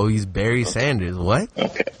 No, he's Barry Sanders. What?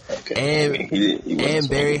 Okay. And he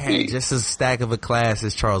Barry had weed. just as stack of a class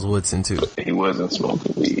as Charles Woodson too. He wasn't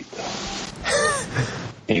smoking weed.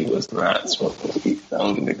 He was not smoking weed. I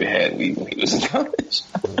don't think they had weed when he was in college.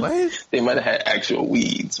 What? They might have had actual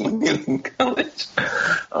weeds when he was in college.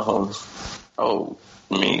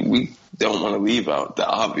 We don't want to leave out the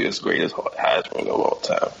obvious greatest Heisman of all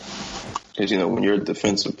time. Because, when you're a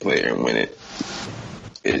defensive player and win it,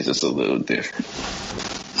 it's just a little different.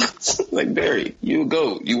 Like, Barry, you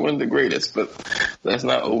go. You won the greatest, but let's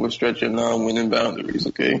not overstretch your non-winning boundaries,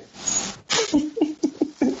 okay?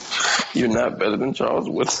 You're not better than Charles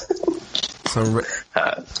Woodson. Some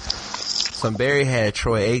Barry had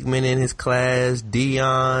Troy Aikman in his class,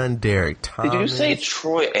 Deion, Derek Thomas. Did you say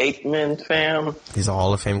Troy Aikman, fam? He's a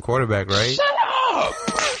Hall of Fame quarterback, right? Shut up!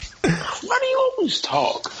 Why do you always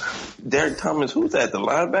talk? Derek Thomas, who's that? The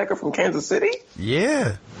linebacker from Kansas City?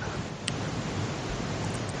 Yeah.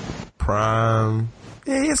 Prime.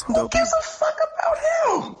 Yeah, he has some Who dope. gives a fuck about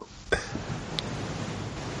him?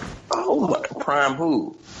 Oh my, Prime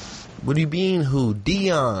who? What do you mean who?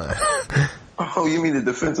 Deion. Oh, you mean the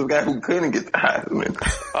defensive guy who couldn't get the Heisman?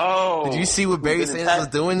 Oh. Did you see what Barry Sanders was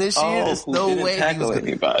doing this year? There's no way he was going to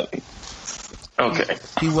anybody. Okay.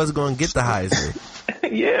 He wasn't going to get the Heisman.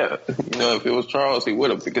 Yeah. If it was Charles, he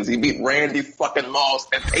would have, because he beat Randy fucking Moss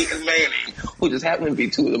and Peyton Manning, who just happened to be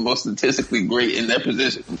two of the most statistically great in their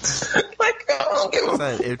positions. Like, I don't give a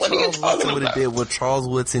fuck. If Charles Woodson would have did what Charles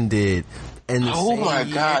Woodson did, and oh my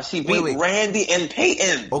gosh, he beat Randy and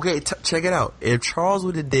Peyton. Okay, check it out. If Charles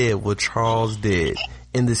would have did what Charles did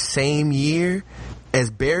in the same year as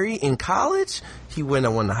Barry in college, he wouldn't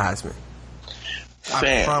have won the Heisman.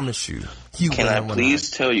 I promise you. Can I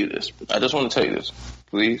please tell you this? I just want to tell you this.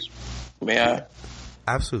 Please? May I?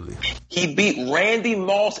 Absolutely. He beat Randy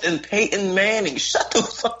Moss and Peyton Manning. Shut the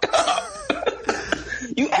fuck up.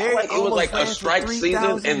 You act like it was like a strike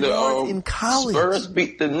season and the Spurs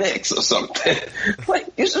beat the Knicks or something.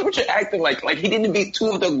 Like, this is what you're acting like. Like, he didn't beat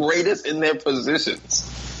two of the greatest in their positions.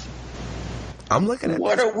 I'm looking at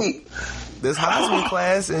this Heisman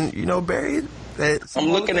class, and Barry. I'm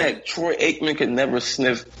looking at Troy Aikman could never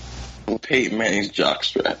sniff Peyton Manning's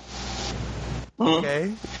jockstrap.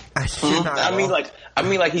 Okay. I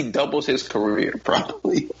mean, like he doubles his career,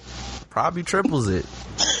 probably. Probably triples it.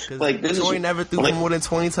 Like, Troy never threw for more than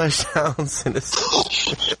 20 touchdowns in a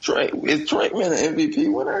season. Is Troy Aikman an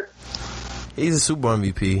MVP winner? He's a Super Bowl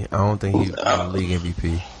MVP. I don't think he's a league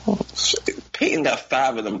MVP. Peyton got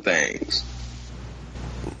 5 of them things.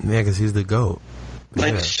 Yeah, because he's the GOAT.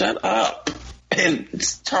 Like, shut up. And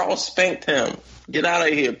Charles spanked him. Get out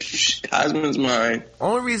of here. Heisman's mine.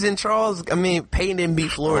 Only reason Peyton didn't beat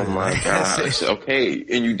Florida. Oh my gosh. Okay.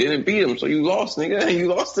 And you didn't beat him, so you lost, nigga. And you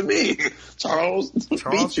lost to me. Charles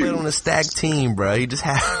beat you. Played on a stacked team, bro. He just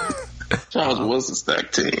had... Charles was a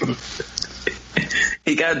stacked team.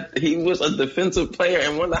 He was a defensive player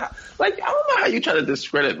and won the... Like, I don't know how you try to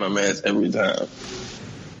discredit my man every time.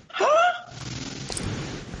 Huh?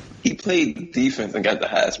 He played defense and got the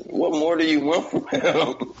Heisman. What more do you want from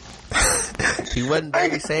him? He wasn't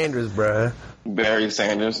Barry Sanders, bruh. Barry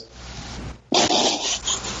Sanders.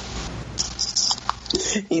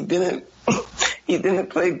 He didn't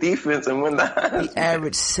play defense and win the Heisman. He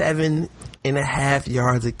averaged 7.5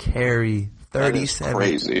 yards a carry. 37.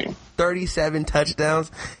 Crazy. 37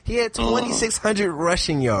 touchdowns. He had 2,600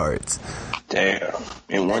 rushing yards. Damn.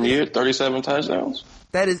 In 1 year, 37 touchdowns?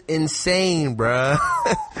 That is insane, bruh.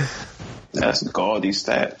 That's gaudy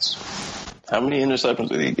stats. How many interceptions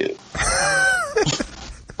did he get?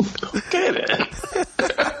 Okay, then.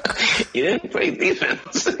 He didn't play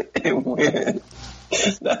defense and win.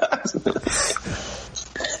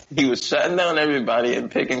 He was shutting down everybody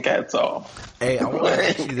and picking cats off. Hey, I want to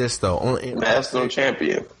ask you this, though. National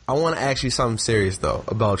champion. I want to ask you something serious, though,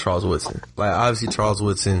 about Charles Woodson. Like, obviously, Charles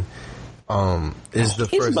Woodson is the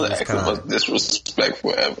first of his kind.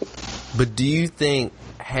 Disrespectful ever. But do you think,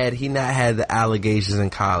 had he not had the allegations in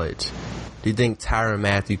college, do you think Tyrann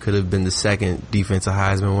Mathieu could have been the second defensive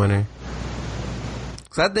Heisman winner?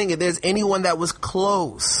 Because I think if there's anyone that was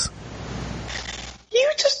close.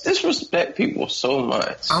 You just just disrespect people so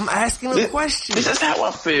much. I'm asking a question. This is how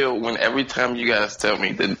I feel when every time you guys tell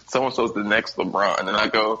me that so-and-so's the next LeBron, and I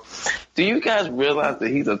go, do you guys realize that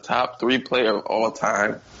he's a top 3 player of all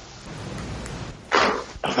time?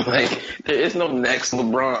 Like, there is no next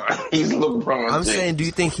LeBron. He's LeBron I'm James. saying, do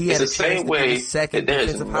you think he had it's a the chance same to way be the second that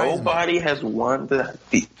there's defensive Heisman? nobody has won the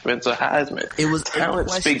defensive Heisman. It was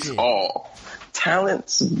talent speaks all.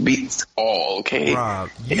 Talent beats all. Okay, Rob,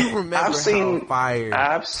 you remember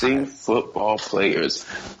I've seen football players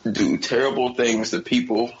do terrible things to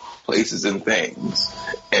people, places, and things,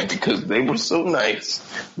 and because they were so nice,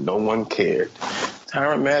 no one cared.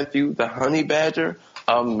 Tyrann Mathieu, the Honey Badger,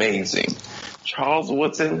 amazing. Charles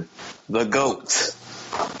Woodson, the GOAT.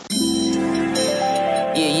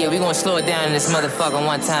 Yeah, we gonna slow it down in this motherfucker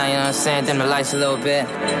one time, you know what I'm saying? Dim the lights a little bit.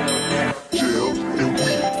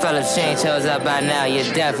 Fellas, change shows up by now,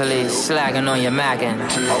 you're definitely slacking on your mackin'.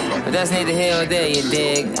 But that's neither here or there, you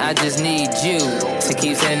dig? I just need you to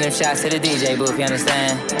keep sending them shots to the DJ booth, you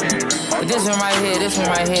understand? But this one right here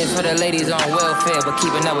is for the ladies on welfare, but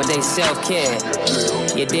keeping up with their self-care.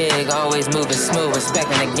 You dig? Always moving smooth,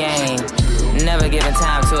 respecting the game. Never giving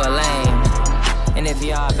time to a lame. And if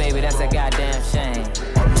you are, baby, that's a goddamn shame.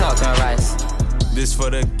 Talk to me, Rice. This for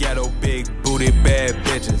the ghetto, big booty, bad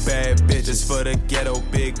bitches. Bad bitches. This for the ghetto,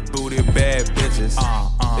 big booty, bad bitches.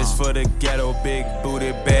 This for the ghetto, big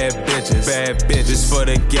booty, bad bitches. Bad bitches. This for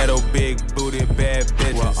the ghetto, big booty, bad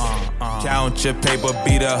bitches. Count your paper,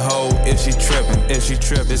 beat a hoe if she trippin'. If she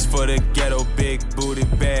trippin'. This for the ghetto, big booty,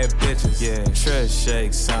 bad bitches. Yeah. Trish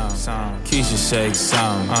shake some. Keisha shake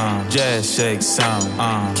some. Jazz shake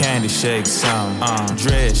some. Candy shake some.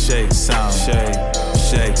 Dread shake some.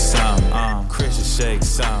 Shake some. Christian shake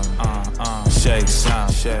some. Shake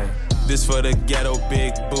some. Shake. This for the ghetto,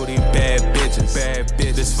 big booty, bad bitches. Bad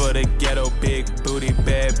bitches. This for the ghetto, big booty,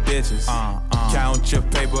 bad bitches. Count your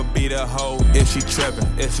paper, beat a hoe if she trippin'.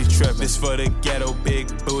 If she trippin'. This for the ghetto, big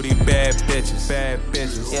booty, bad bitches. Bad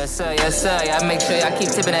bitches. Yes, sir. Y'all make sure y'all keep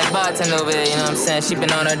tipping that bartender over there, you know what I'm saying? She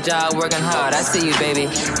been on her job, working hard. I see you, baby.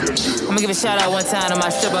 I'm gonna give a shout out one time to my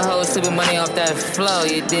stripper hoes, sipping money off that flow.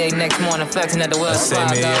 You dig? Next morning, flexing at the Wells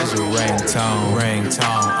Fargo. Say me as your ringtone.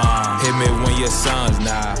 Hit me when your son's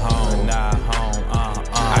not home.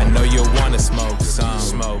 I know you wanna smoke some.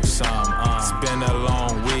 Spend a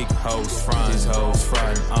long week, hoes front.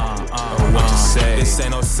 What you say? This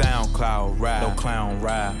ain't no SoundCloud rap, no clown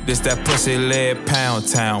rap. This that pussy leg pound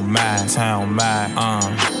town mad.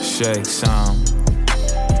 Shake some.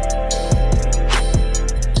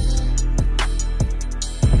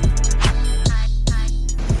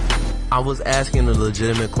 I was asking a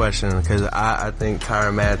legitimate question because I think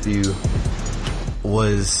Tyrann Mathieu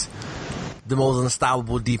was the most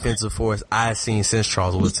unstoppable defensive force I've seen since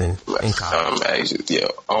Charles Woodson in college. Actually,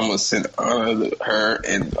 almost sent honor to her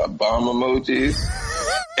and bomb emojis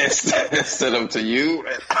instead of to you,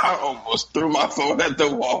 and I almost threw my phone at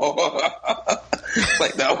the wall.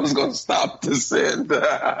 Like that was going to stop the send.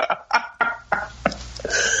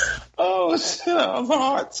 Oh, shit, my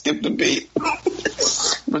heart skipped a beat.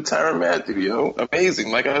 But Tyrann Mathieu,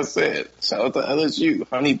 amazing. Like I said, shout out to LSU,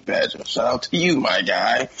 Honey Badger. Shout out to you, my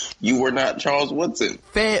guy. You were not Charles Woodson.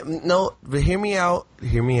 No, but hear me out.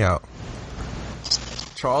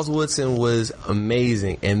 Charles Woodson was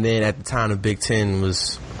amazing, and then at the time, the Big Ten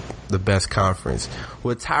was the best conference.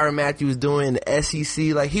 What Tyrann Mathieu was doing in the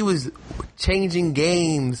SEC, like he was changing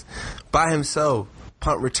games by himself.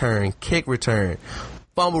 Punt return, kick return,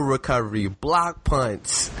 fumble recovery, block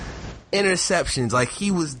punts, interceptions. Like he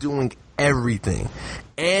was doing everything,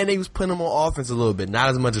 and he was putting him on offense a little bit, not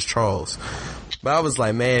as much as Charles. But I was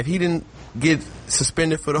like, man, if he didn't get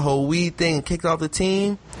suspended for the whole weed thing and kicked off the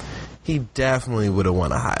team, he definitely would have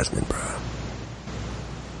won a Heisman, bro.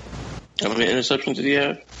 How many interceptions did he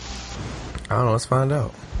have? I don't know. Let's find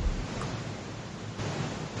out.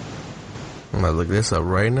 I'm gonna look this up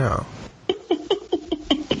right now.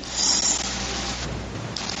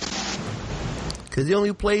 Because he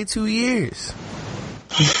only played 2 years.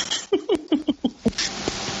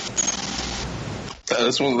 I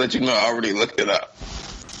just want to let you know I already looked it up.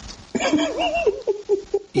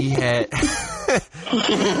 He had...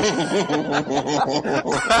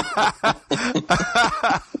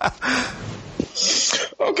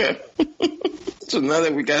 Okay. So now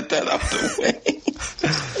that we got that out the way.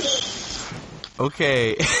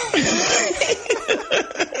 Okay.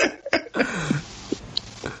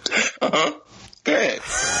 Go ahead.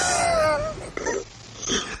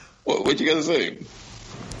 What you gotta say?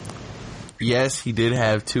 Yes, he did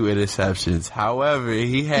have 2 interceptions. However,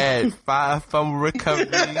 he had 5 fumble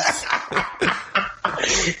recoveries.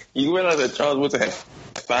 You realize that Charles Woodson had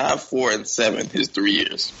 5, 4, and 7 his 3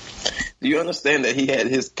 years. Do you understand that he had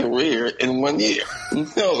his career in 1 year?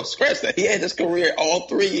 No, scratch that. He had his career all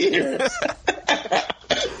 3 years.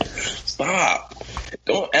 Stop.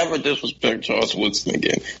 Don't ever disrespect Charles Woodson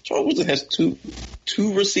again. Charles Woodson has two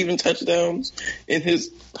receiving touchdowns in his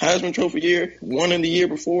Heisman Trophy year, one in the year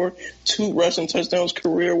before, 2 rushing touchdowns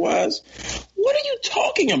career-wise. What are you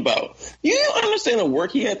talking about? You don't understand the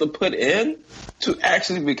work he had to put in to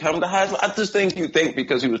actually become the Heisman? I just think you think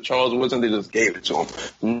because he was Charles Woodson, they just gave it to him.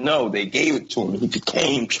 No, they gave it to him. He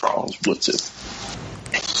became Charles Woodson.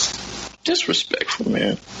 Disrespectful,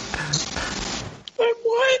 man. Like,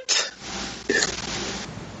 what?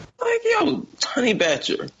 Like, yo, Honey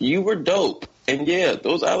Badger, you were dope. And yeah,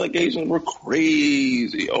 those allegations were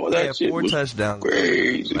crazy. All that shit 4 was touchdowns.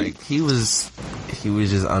 Crazy. Like, he was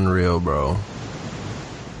just unreal, bro.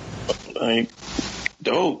 Like,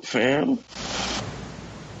 dope, fam.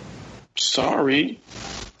 Sorry.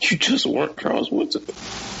 You just weren't Charles Woodson.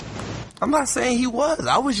 I'm not saying he was.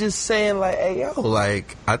 I was just saying, like, hey, yo,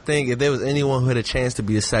 like, I think if there was anyone who had a chance to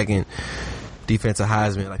be a second defensive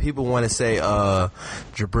Heisman, like, people want to say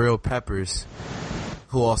Jabril Peppers,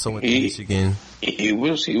 who also went to Michigan. He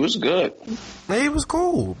was good. He was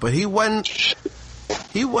cool, but he wasn't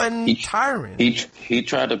tiring. He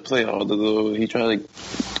tried to play all the little. He tried to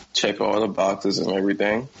check all the boxes and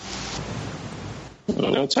everything.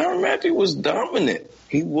 You know, Tyrann Mathieu was dominant.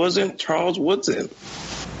 He wasn't Charles Woodson.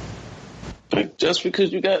 Like, just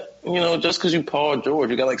because you got, just because you Paul George,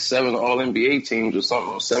 you got like 7 All-NBA teams or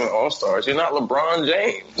something, or 7 All-Stars. You're not LeBron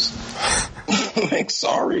James. Like,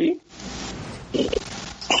 sorry.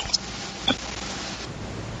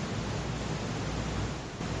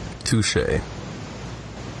 Touche.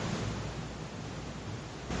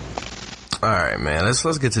 Alright, man.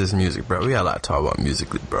 Let's get to this music, bro. We got a lot to talk about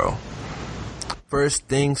musically, bro. First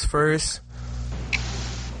things first.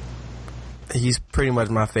 He's pretty much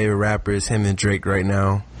my favorite rapper. It's him and Drake right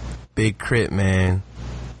now. Big Crit, man.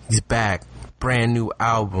 He's back. Brand new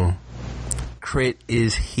album. Crit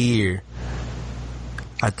is here.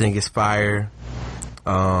 I think it's fire.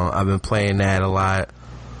 I've been playing that a lot.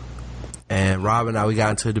 And Rob and I, we got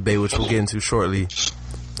into a debate, which we'll get into shortly.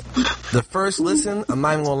 The first listen, I'm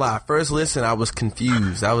not even gonna lie. First listen, I was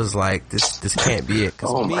confused. I was like, this can't be it.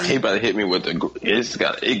 Oh my, he about to hit me with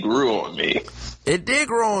it grew on me. It did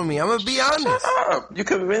grow on me. I'm gonna be honest. Shut up. You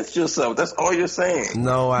convinced yourself. That's all you're saying.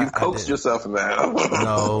 No, you coaxed yourself now.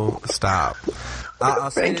 No, stop.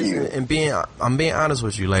 I'll say this and I'm being honest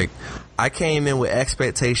with you. Like, I came in with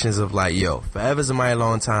expectations of like, yo, Forever's a Mighty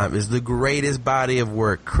Long Time is the greatest body of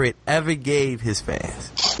work Crit ever gave his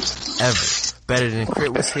fans. Ever. Better than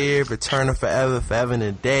Crit Was Here, Return of Forever, Forever in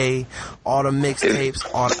a Day, all the mixtapes,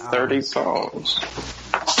 all the 30 songs.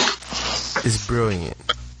 It's brilliant.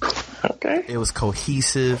 Okay. It was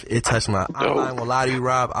cohesive. It touched my... I'm not gonna lie to you,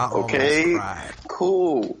 Rob. I almost cried.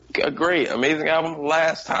 Cool. Great. Amazing album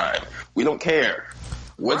last time. We don't care.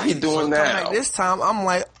 What's he doing now? Like, this time, I'm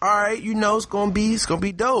like, all right, it's gonna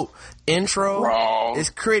be dope. Intro. Wrong.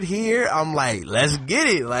 It's Crit here. I'm like, let's get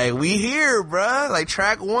it. Like, we here, bruh. Like,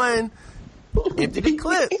 track 1, empty the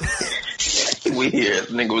clip. We here.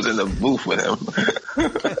 This nigga was in the booth with him.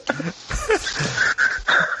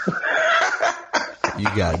 You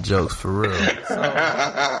got jokes for real. So,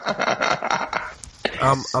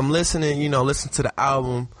 I'm listening, listen to the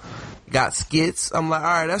album. Got skits. I'm like, all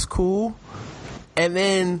right, that's cool. And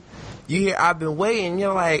then you hear I've Been Waiting.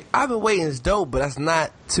 You're like, I've Been Waiting is dope, but that's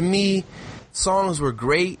not, to me, songs were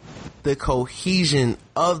great. The cohesion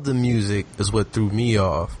of the music is what threw me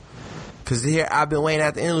off. Because here I've Been Waiting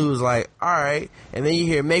at the end, it was like, all right. And then you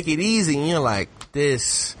hear Make It Easy, and you're like,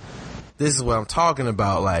 this is what I'm talking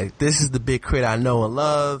about. Like, this is the Big Crit I know and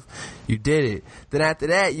love. You did it. Then after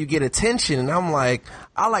that, you get Attention, and I'm like,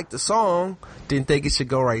 I like the song. Didn't think it should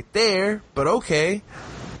go right there, but okay.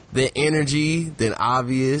 Then Energy, then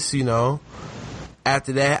Obvious,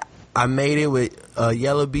 After that, I Made It with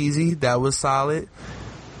Yellow Beezy. That was solid.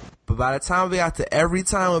 But by the time we got to Every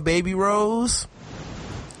Time with Baby Rose,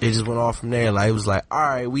 it just went off from there. Like, it was like, all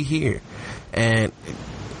right, we here. And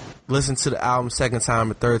listen to the album second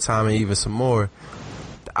time, or third time, and even some more.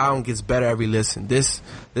 The album gets better every listen. This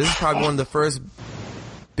is probably one of the first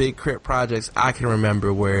Big Crit projects I can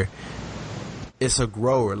remember where it's a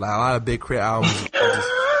grower. Like, a lot of Big Crit albums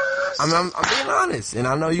I'm being honest, and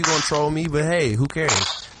I know you're gonna troll me, but hey, who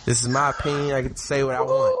cares? This is my opinion. I get to say what I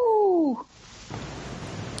want.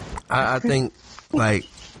 I think, like,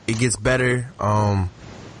 it gets better.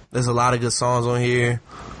 There's a lot of good songs on here.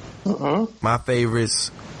 My favorites: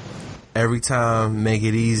 Every Time, Make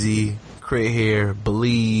It Easy, Crit Here,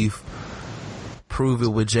 Believe, Prove It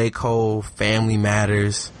with J. Cole, Family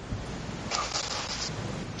Matters,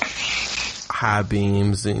 High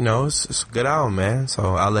Beams. You know, it's a good album, man.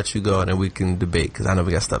 So I'll let you go and then we can debate because I know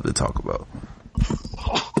we got stuff to talk about.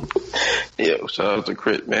 Yo, shout out to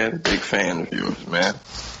Crit, man. Big fan of yours, man.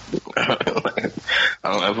 I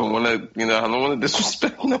don't ever want to, I don't want to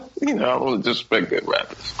disrespect, I don't want to disrespect good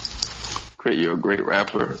rappers. Crit, you're a great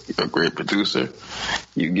rapper. You're a great producer.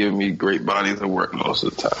 You give me great bodies of work most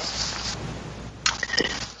of the time.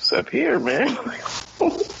 Except here, man.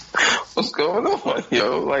 What's going on,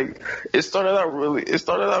 yo? Like, it started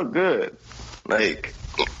out good. Like,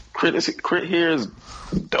 Crit here is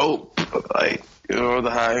dope. Like, the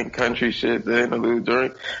high-end country shit, the interlude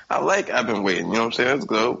during. I've Been Waiting, you know what I'm saying? It's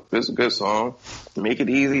dope. It's a good song. Make It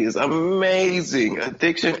Easy is amazing.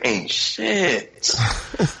 Addiction ain't shit.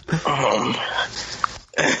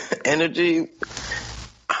 Energy,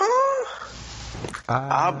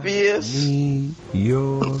 obvious.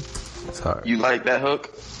 Sorry. You like that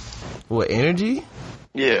hook? What, Energy?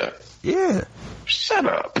 Yeah. Yeah. Shut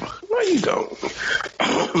up. No, you don't.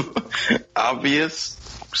 Obvious.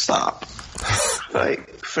 Stop. Like,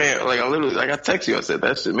 fam, I text you, I said,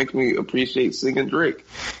 that shit makes me appreciate singing Drake.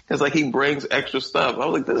 Cause he brings extra stuff. I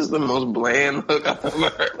was like, this is the most bland hook I've ever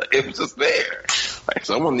heard. Like, it was just there. Like,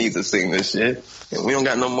 someone needs to sing this shit. And we don't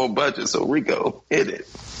got no more budget, so Rico, hit it.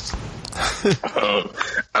 I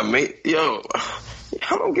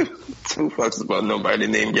don't give two fucks about nobody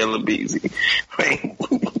named Yella Beezy.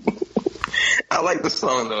 I like the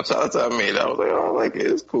song though. Shout out to I made it. I was like, I like it.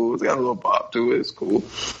 It's cool. It's got a little pop to it. It's cool.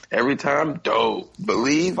 Every time, dope.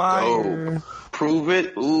 Believe, Fire. dope. Prove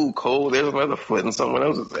It, ooh, Cole. There's another foot in someone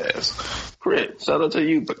else's ass. Crit, shout out to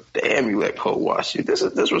you, but damn, you let Cole wash you. This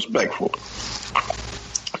is disrespectful.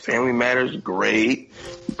 Family Matters, great.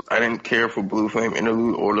 I didn't care for Blue Flame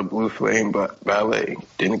Interlude or the Blue Flame Ballet.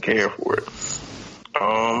 Didn't care for it.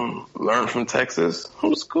 Learn from Texas. It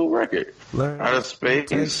was a cool record. Out of Space.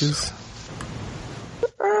 Texas.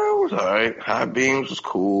 It was alright. High Beams was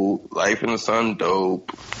cool. Life in the Sun,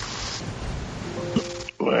 dope.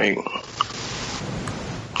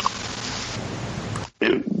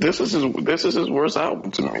 This is his worst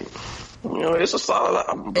album to me. It's a solid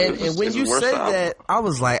album. And when you said that, I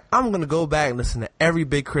was like, I'm gonna go back and listen to every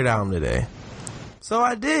Big Crit album today. So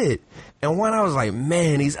I did. And when I was like,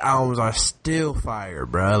 man, these albums are still fire,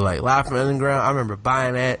 bro. Like, Live from Underground, I remember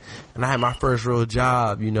buying that, and I had my first real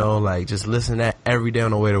job, just listening to that every day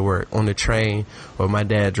on the way to work, on the train, where my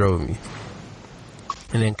dad drove me.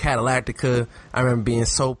 And then Catalactica, I remember being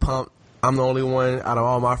so pumped. I'm the only one out of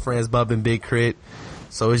all my friends bumping Big Crit.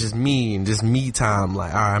 So it's just me and just me time.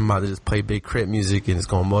 Like, all right, I'm about to just play Big Crit music, and it's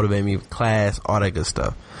going to motivate me with class, all that good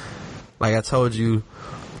stuff. Like I told you,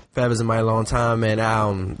 Feathers in My Long Time, man,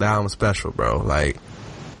 that album's special, bro. Like,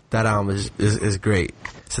 that album is great.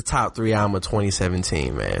 It's a top 3 album of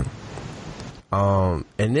 2017, man.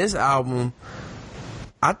 And this album,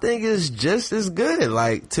 I think is just as good.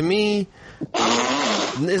 Like, to me,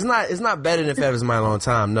 it's not better than Feathers in My Long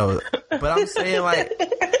Time, no. But I'm saying, like,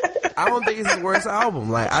 I don't think it's his worst album.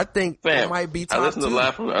 Like, I think it might be top 2. I listened to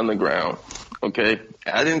Live from the Underground, okay?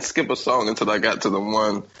 I didn't skip a song until I got to the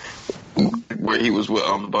one where he was with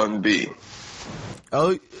Bun B.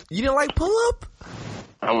 Oh, you didn't like Pull Up?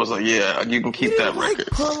 I was like, yeah, you can keep that record.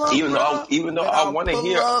 Pull Up, even though I want to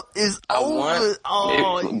hear, Pull Up is over.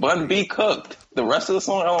 Bun B cooked. The rest of the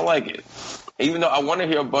song, I don't like it. Even though I want to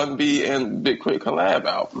hear Bun B and Big Crit collab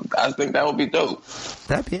album, I think that would be dope.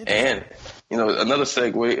 That'd be and another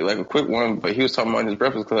segue, like a quick one, but he was talking about his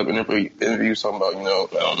Breakfast Club interview. He was talking about,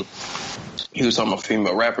 he was talking about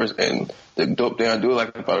female rappers, and the dope thing I do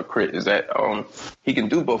like about Crit is that he can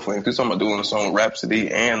do both things. He's talking about doing a song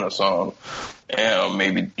Rhapsody and a song, and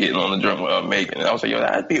maybe getting on the drum with Megan. And I was like,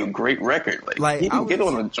 that'd be a great record. Like he can get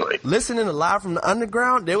on the joint. Listening to Live from the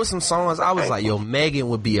Underground, there was some songs I was like, Megan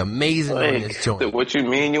would be amazing on this joint. What You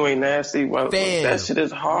Mean You Ain't Nasty? That shit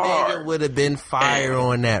is hard. Megan would have been fire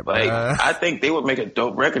on that, bro. I think they would make a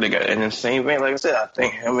dope record together. And in the same vein, like I said, I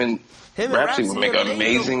think him and Rhapsody would make an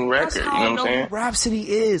amazing record. You know what I'm saying? Rhapsody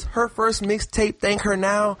is. Her first mixtape, Thank Her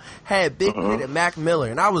Now, had Big Crit and Mac Miller.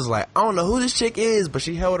 And I was like, I don't know who this chick is, but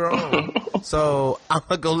she held her own. So I'm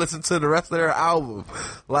going to go listen to the rest of her album.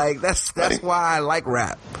 Like, that's why I like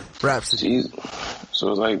Rhapsody. So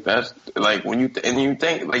it's like, that's like when you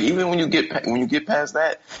think, like, even when you get past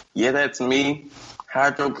that, yeah, that's me.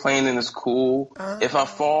 Hydroplaning is cool. If I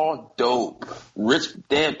Fall, dope. Rich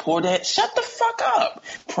Dad, Poor Dad, shut the fuck up.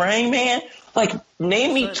 Praying Man, like,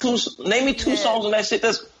 name me two songs on that shit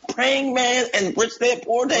that's Praying Man and Rich Dad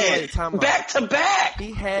Poor Dad back to back.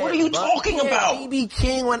 What are you talking about? BB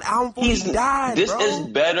King when album before he died. This is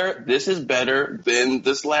better. This is better than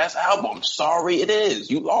this last album. Sorry, it is.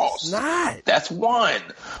 You lost. It's not. That's one.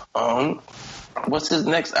 What's his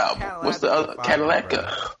next album? What's the other?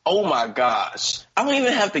 Cadillaca. Oh my gosh. I don't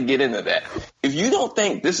even have to get into that. If you don't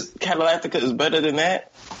think this Cadillaca is better than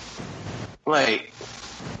that, like,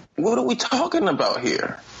 what are we talking about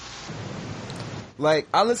here? Like,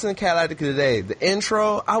 I listened to Cadillaca today. The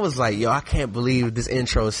intro, I was like, yo, I can't believe this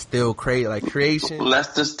intro is still crazy. Like, creation.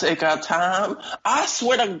 Let's just take our time. I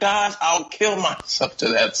swear to God, I'll kill myself to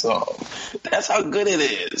that song. That's how good it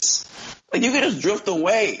is. Like, you can just drift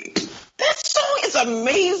away. That song is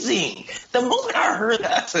amazing. The moment I heard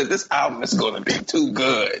that, I said, this album is going to be too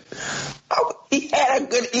good. He had a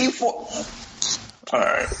good E4. All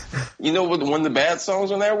right. You know what one of the bad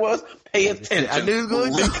songs on there was? Pay Attention. I knew it was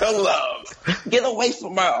going to. Rico Love. Get away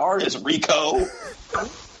from my artist, Rico.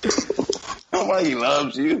 Nobody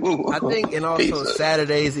loves you. I think, and also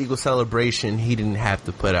Saturdays equal Celebration, he didn't have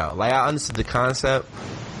to put out. Like, I understood the concept.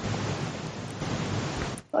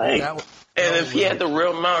 Like, and if he had the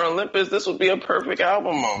real Mount Olympus, this would be a perfect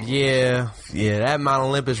album moment. Yeah, that Mount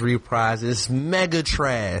Olympus reprise is mega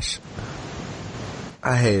trash.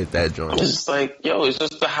 I hated that joint. It's just like, yo, it's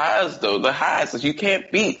just the highs, though. The highs that you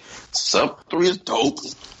can't beat. Sub 3 is dope.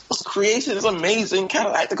 Creation is amazing.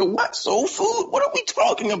 Cadillaca, what? Soul Food? What are we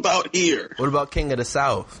talking about here? What about King of the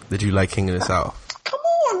South? Did you like King of the South? Come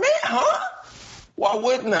on, man, huh? Why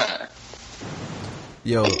wouldn't I?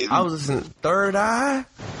 Yo, I was listening to Third Eye.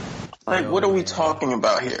 Like, what are we talking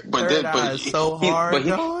about here? But he's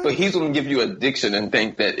gonna give you addiction and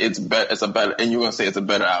think that it's better. It's a better, and you're gonna say it's a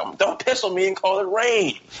better album. Don't piss on me and call it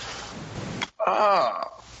rain.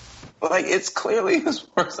 Like, it's clearly his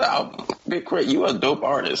worst album. Big Crit, you a dope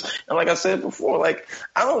artist, and like I said before, like,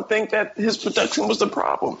 I don't think that his production was the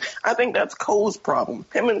problem. I think that's Cole's problem.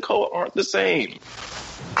 Him and Cole aren't the same.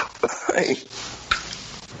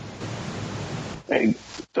 Hey,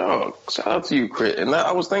 dog, shout out to you, Crit. And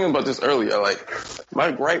I was thinking about this earlier. Like,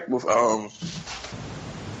 my gripe with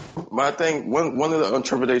my thing, one of the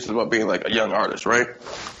interpretations about being like a young artist, right?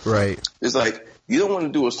 Right. It's like, you don't want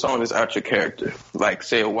to do a song that's out your character, like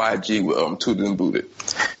say a YG with Tooted and Booted,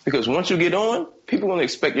 because once you get on, people gonna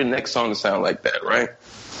expect your next song to sound like that, right?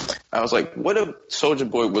 I was like, what if Soulja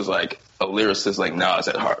Boy was like a lyricist like Nas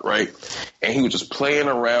at heart, right? And he was just playing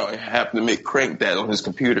around and happened to make Crank That on his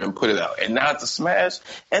computer and put it out. And now it's a smash,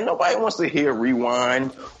 and nobody wants to hear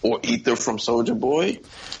Rewind or Ether from Soulja Boy.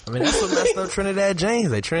 I mean, that's what messed up Trinidad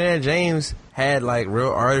James. Like, Trinidad James had like real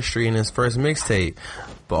artistry in his first mixtape,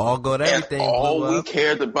 but All Gold Everything. And all we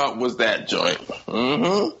cared about was that joint.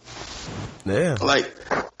 Mm-hmm. Yeah. Like,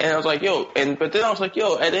 and I was like, yo, but then I was like,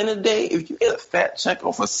 yo, at the end of the day, if you get a fat check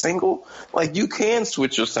off a single, like, you can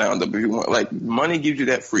switch your sound up if you want. Like, money gives you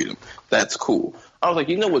that freedom. That's cool. I was like,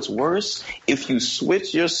 you know what's worse? If you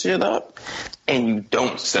switch your shit up and you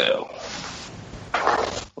don't sell.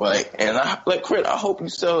 Like, and Crit, I hope you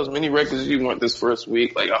sell as many records as you want this first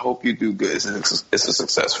week. Like, I hope you do good. It's a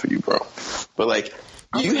success for you, bro. But, like,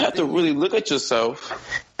 you have to really look at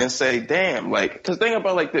yourself and say, damn, like, because think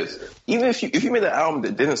about it like this. Even if you made an album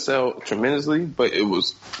that didn't sell tremendously, but it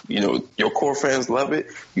was, you know, your core fans love it,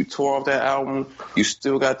 you tore off that album, you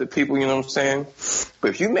still got the people, you know what I'm saying? But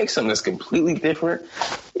if you make something that's completely different,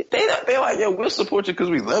 they're like, yo, we'll support you because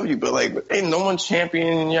we love you, but, like, ain't no one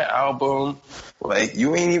championing your album. Like,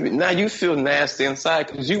 you ain't even, now you feel nasty inside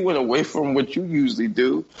because you went away from what you usually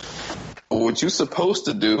do or what you're supposed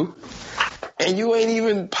to do. And you ain't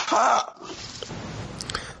even pop.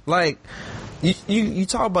 Like, you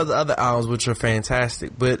talk about the other albums, which are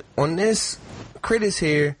fantastic, but on this, Crit is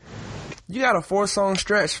here, you got a 4-song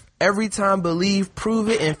stretch. Every Time, Believe, Prove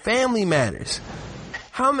It, and Family Matters.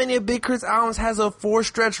 How many of Big Crit's albums has a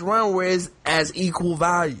 4-stretch run where it's as equal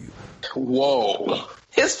value? Whoa.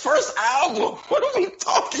 His first album? What are we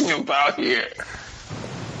talking about here?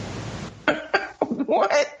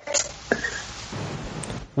 What?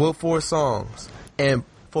 With 4 songs. And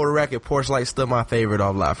for the record, Porch Light still my favorite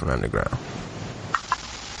off Live from the Underground.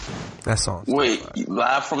 That song. Wait,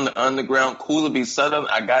 Live from the Underground, Cooler Be Southern,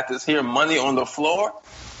 I Got This Here, Money on the Floor?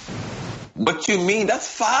 What you mean? That's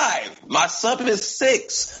 5. My sub is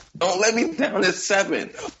 6. Don't Let Me Down is 7.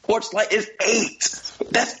 Porch Light is 8.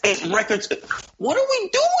 That's 8 records. What are we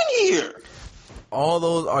doing here? All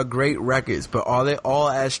those are great records, but are they all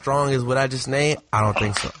as strong as what I just named? I don't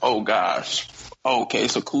think so. Oh, gosh. Okay,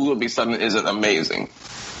 so Cooler Be Something isn't amazing.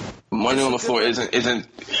 Money on the Floor isn't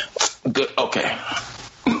good. Okay.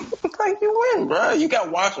 Like, you win, bro. You got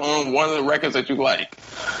watched on one of the records that you like.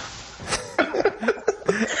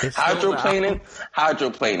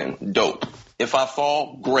 Hydroplaning, dope. If I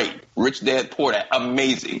Fall, great. Rich Dad, Poor Dad,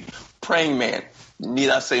 amazing. Praying Man, need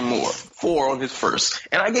I say more? 4 on his first.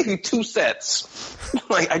 And I gave you 2 sets.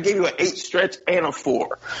 Like, I gave you an 8 stretch and a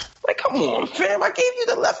 4. Like, come on, fam. I gave you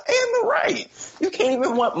the left and the right. You can't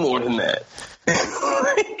even want more than that.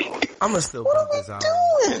 I'm gonna still what bump are this we album.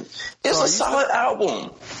 doing? It's a solid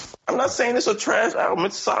album. I'm not saying it's a trash album.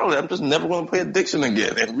 It's solid. I'm just never going to play Addiction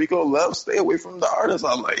again. And Rico Love, stay away from the artists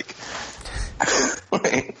I like.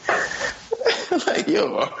 Like,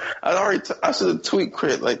 yo, I should have tweet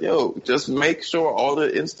Crit, like, yo, just make sure all the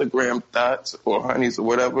Instagram thoughts or honeys or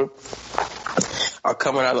whatever are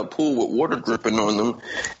coming out of the pool with water dripping on them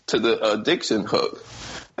to the Addiction hook.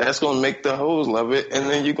 That's going to make the hoes love it, and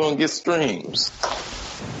then you're going to get streams.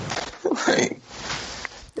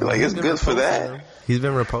 like it's good for that. He's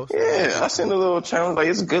been reposting. Yeah, I seen a little challenge, like,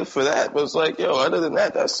 it's good for that, but it's like, yo, other than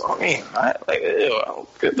that song ain't hot. Like, yo, I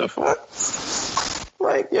don't get the fuck.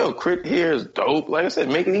 Like, yo, Crit here is dope. Like I said,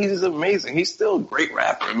 Make It Easy is amazing. He's still a great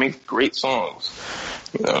rapper. He makes great songs,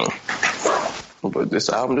 you know. But this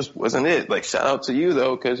album just wasn't it. Like, shout out to you,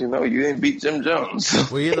 though, because, you know, you didn't beat Jim Jones.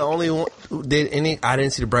 Well, you're the only one. I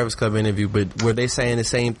didn't see the Breakfast Club interview, but were they saying the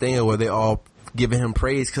same thing, or were they all giving him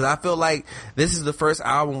praise? Because I feel like this is the first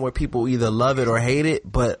album where people either love it or hate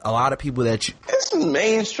it, but a lot of people that This is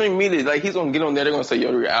mainstream media. Like, he's going to get on there, they're going to say, yo,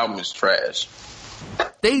 your album is trash.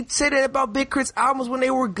 They said that about Big Crit's albums when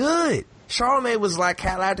they were good. Charlamagne was like,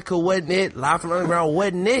 Galactica wasn't it, Live from Underground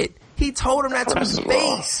wasn't it. He told him that to his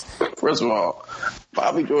face. First of all,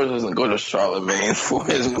 Bobby George doesn't go to Charlamagne for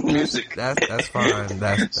his music. That's fine.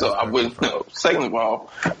 That's so I wouldn't know. Second of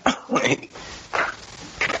all, like,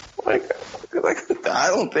 I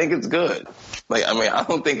don't think it's good. Like, I mean, I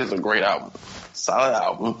don't think it's a great album. Solid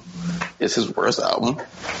album. It's his worst album.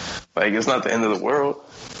 Like, it's not the end of the world.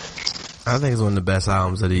 I think it's one of the best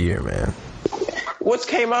albums of the year, man. What's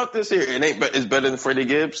came out this year? It ain't, but it's better than Freddie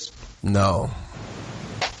Gibbs. No.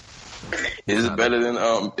 Is it better than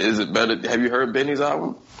have you heard Benny's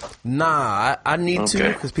album? Nah, I need to,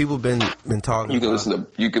 because people been talking. You can listen to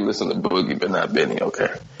Boogie, but not Benny. Okay.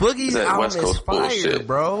 Boogie's album West Coast is fire, bullshit,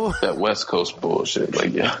 bro. That West Coast bullshit.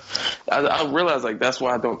 Like, yeah, I realized, like, that's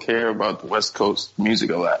why I don't care about the West Coast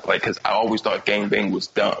music a lot. Like, because I always thought Gang Bang was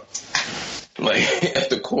dumb. Like, at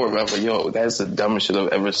the core, I was like, yo, that's the dumbest shit I've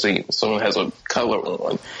ever seen. Someone has a color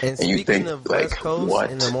on, and you think, of like, West Coast,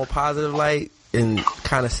 what? In a more positive light and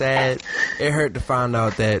kind of sad, it hurt to find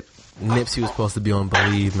out that Nipsey was supposed to be on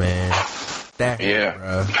Believe, man. That hurt,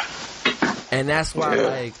 bro. And that's why,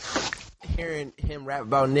 like, hearing him rap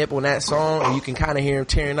about Nip on that song, and you can kind of hear him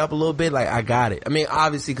tearing up a little bit, like, I got it. I mean,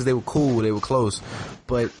 obviously, because they were cool, they were close.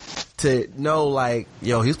 But to know, like,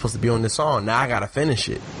 yo, he's supposed to be on this song, now I gotta finish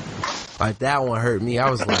it. Like, that one hurt me.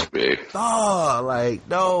 I was like, oh, like,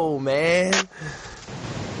 no, man. It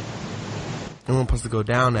wasn't supposed to go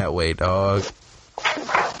down that way, dog.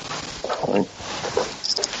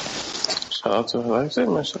 Shout out to, like I said,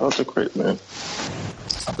 man, shout out to Crit, man.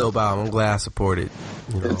 It's a dope album. I'm glad I support it.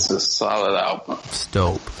 You know? It's a solid album. It's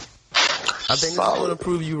dope. I think this is going to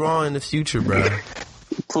prove you wrong in the future, bro.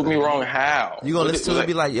 Prove me wrong how? You gonna listen to it and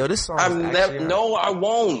be like, yo, this song No, I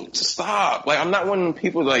won't. Stop. Like, I'm not one of them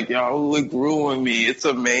people like, yo, it grew on me. It's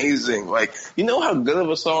amazing. Like, you know how good of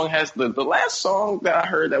a song has the last song that I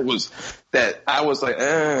heard that I was like,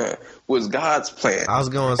 was God's Plan. I was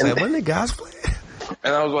going to say, wasn't it God's Plan?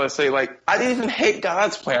 And I was going to say, like, I didn't even hate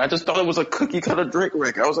God's Plan. I just thought it was a cookie-cutter Drake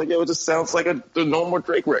record. I was like, yo, it just sounds like the normal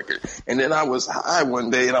Drake record. And then I was high one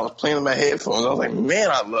day, and I was playing in my headphones. I was like, man,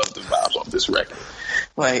 I love the vibes off this record.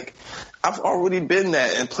 Like, I've already been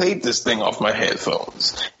that and played this thing off my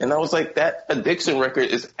headphones. And I was like, that Addiction record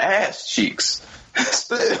is ass cheeks.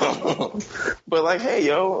 Still. But, like, hey,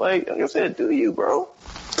 yo, like I said, do you, bro?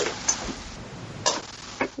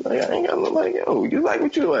 Like, I ain't gotta look like, yo, you like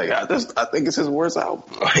what you like. I think it's his worst album.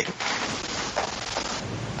 Like,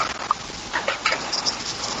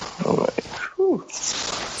 I'm like, whew.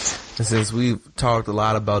 And since we've talked a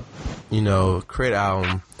lot about, you know, Crit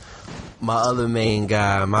album, my other main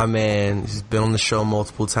guy, my man, he's been on the show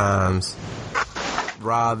multiple times.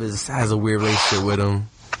 Rob has a weird relationship with him.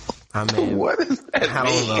 I mean, what is that? I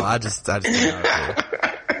don't know. I just that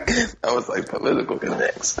was like political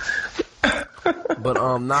connects. But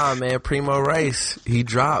nah, man, Primo Rice, he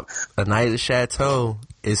dropped A Night at the Chateau.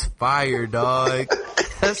 It's fire, dog.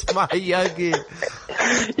 That's my youngin.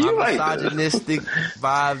 My like misogynistic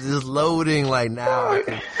vibes is loading like now.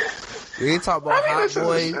 We ain't talking about Hot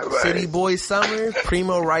Boy, City Boy Summer.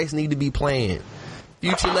 Primo Rice need to be playing.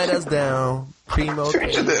 Future let us down. Primo.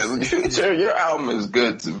 Future, your album is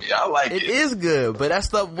good to me. I like it. It is good, but that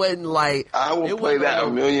stuff wasn't like. I will play that a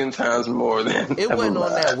million times more than. It wasn't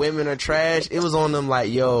on that Women Are Trash. It was on them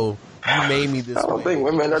like, yo, you made me this way. I don't think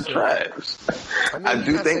women are trash. I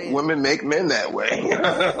do think women make men that way.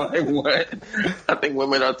 Like what? I think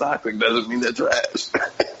women are toxic doesn't mean they're trash.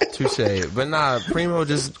 Touche. But nah, Primo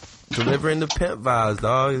just delivering the pimp vibes,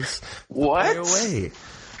 dog. What? Away.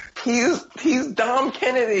 He's Dom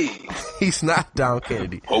Kennedy. He's not Dom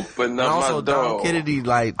Kennedy. Open up also, my door. Dom Kennedy,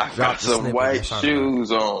 like, I got some white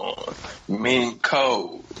shoes on. Mink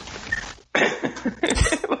coat.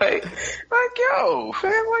 like yo,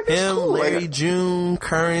 fam, like him, cool. Larry June,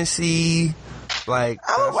 Currency. Like,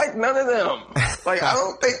 I don't like none of them. Like, I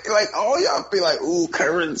don't think, like, all y'all be like, ooh,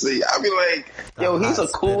 Currency. I be like, yo, he's a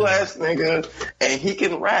cool ass nigga and he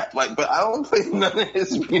can rap. Like, but I don't play none of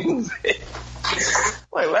his music.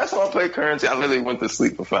 Like, last time I played Currency, I literally went to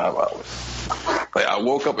sleep for 5 hours. Like, I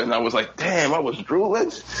woke up and I was like, damn, I was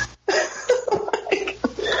drooling.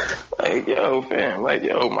 Like, yo, fam, like,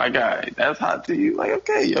 yo, my guy, that's hot to you. Like,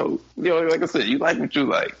 okay, yo, like I said, you like what you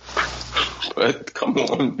like. But come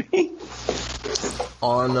on, B.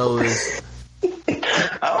 All I know is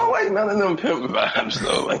I don't like none of them pimp vibes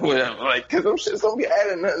though. Like whatever, like cause them shits don't be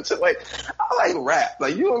adding nothing to. Like I like rap.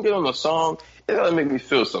 Like you don't get on a song, it gotta make me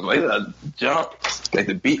feel something. Like it gotta jump, like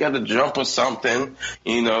the beat gotta jump or something,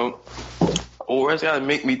 you know. Or it's gotta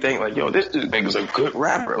make me think like, yo, this dude nigga's a good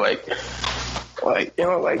rapper. Like you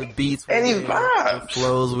know, like the beats, and he there, vibes. The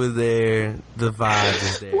flows were there, the vibe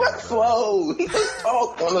is there. What flow? He just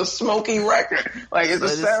talked on a smoky record. Like it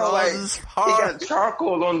just sounds like he got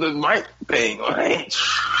charcoal on the mic thing. Like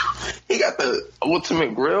he got the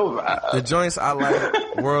Ultimate Grill vibe. The joints I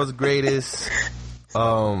like, World's Greatest,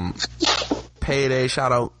 Payday,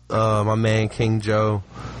 shout out my man King Joe,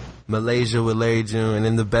 Malaysia with Larry June, and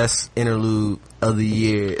then the best interlude of the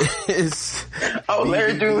year is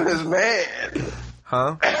Larry June is mad.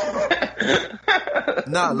 Huh?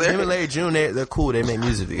 Nah, him and Larry June, they're cool. They make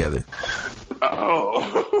music together. Oh.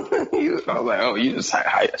 I was like, oh, you just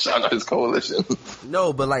shout out his coalition.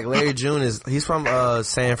 No, but like Larry June he's from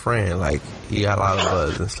San Fran. Like he got a lot of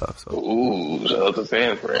buzz and stuff. So. Ooh, shout out to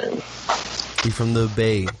San Fran. He's from the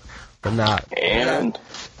Bay, but not. And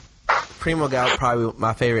Primo got probably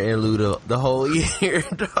my favorite interlude of the whole year,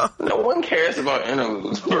 dog. No one cares about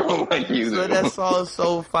interludes, bro, like you do. So that song's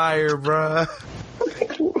so fire, bro.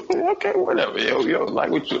 Okay, whatever. Yo,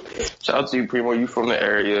 like what you. Shout out to you, Primo. You from the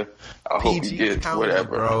area. I hope you get County,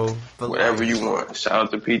 whatever, bro. Whatever you want. Shout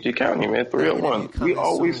out to PG County, man. 301. We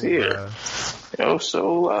always soon, here. Bro. Yo,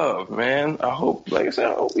 show love, man. I hope, like I said,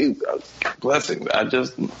 I hope we blessings. I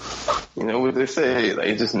just, you know what they say, like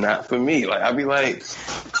it's just not for me. Like I be like,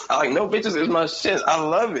 No Bitches is my shit. I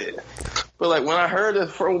love it. But like when I heard the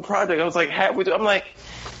full project, I was like, I'm like,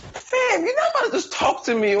 fam, you're not about to just talk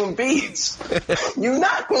to me on beats. You're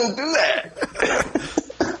not gonna do that.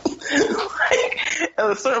 Like, at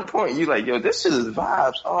a certain point, you like, yo, this shit is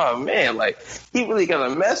vibes. Oh man, like he really got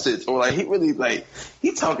a message, or like he really like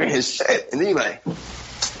he talking his shit, and then you like,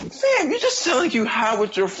 fam, you just telling you high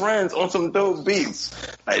with your friends on some dope beats.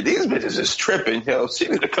 Like these bitches is tripping, yo. She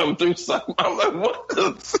need to come through something. I'm like, what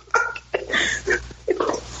the fuck?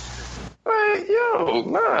 Like, yo,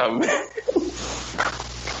 nah, man.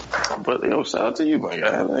 But yo, shout out to you, my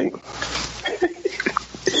guy. Like,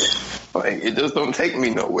 like it just don't take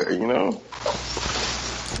me nowhere, you know.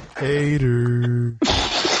 Hater.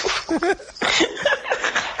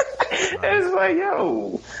 It's like,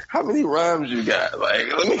 yo, how many rhymes you got?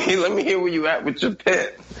 Like, let me hear where you at with your pen.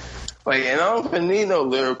 Like, and I don't even need no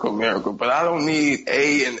lyrical miracle, but I don't need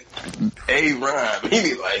a rhyme. He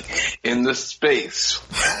be like, in the space,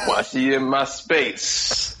 why she in my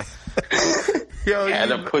space? Yo, had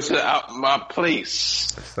to push her out my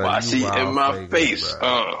place. So why she in my face?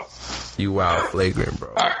 You wild flagrant,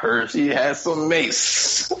 bro. I heard she had some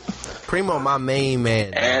mace. Primo, my main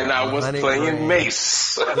man. And I was playing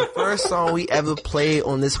mace. The first song we ever played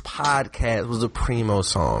on this podcast was a Primo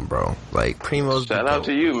song, bro. Like, Primo's shout out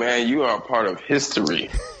to you, man. You are a part of history.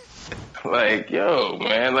 Like, yo,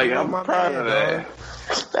 man. Like, I'm proud of that.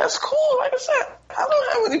 That's cool. Like I said, I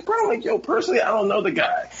don't have any problem. Like, yo, personally, I don't know the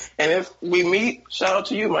guy. And if we meet, shout out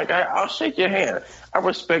to you, my guy. I'll shake your hand. I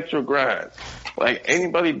respect your grind. Like,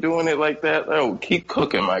 anybody doing it like that, oh, keep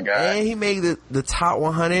cooking, my guy. And he made the top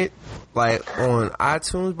 100, like, on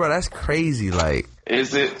iTunes, bro. That's crazy, like.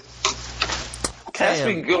 Is it? Cats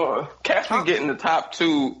be getting the top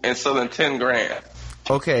 2 and selling $10,000.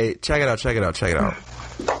 Okay, check it out.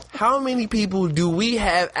 How many people do we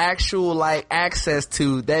have actual like access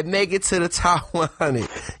to that make it to the top 100?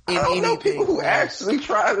 I don't know people who actually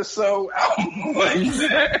try to sell albums like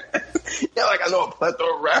that. Yeah, like I know a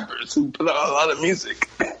plethora of rappers who put out a lot of music.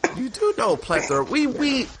 You do know a plethora. We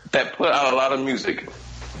that put out a lot of music.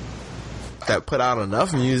 That put out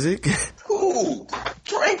enough music. Who?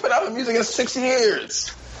 Drake put out music in 6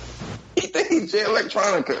 years. He think he's Jay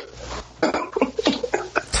Electronica.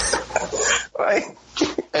 Like,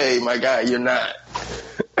 hey, my guy, you're not.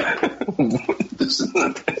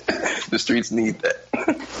 The streets need that.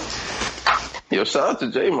 Yo, shout out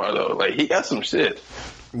to J-Mar, though. Like, he got some shit.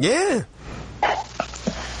 Yeah.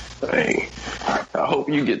 Hey, I hope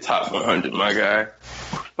you get top 100, my guy.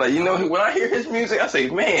 Like, you know, when I hear his music, I say,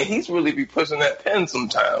 man, he's really be pushing that pen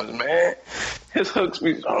sometimes, man. His hooks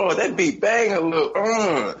be, that beat bang a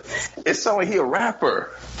little. It sounds like he a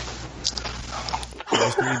rapper.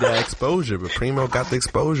 Just need that exposure, but Primo got the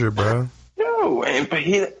exposure, bro. Yo, but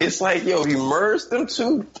it's like, he merged them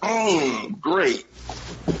two. Great.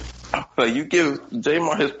 Like, you give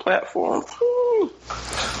J-Mar his platform.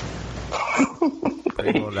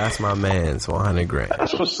 That's my man's 100 grand.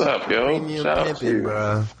 That's what's up, yo. Premium Shout out to pimping, you,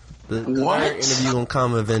 bro. The interview gonna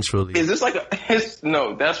come eventually. Is this like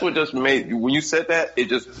no, that's what just made, when you said that, it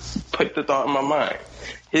just put the thought in my mind.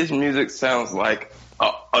 His music sounds like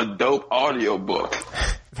a dope audio book.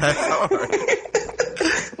 That's hard.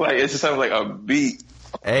 Like, it just sounds like a beat.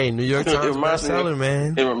 Hey, New York Times bestseller,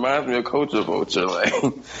 man. It reminds me of Culture Vulture. Like,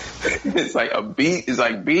 it's like a beat. It's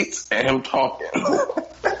like beats and him talking.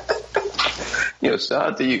 Yo,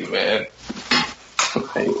 shout out to you, man.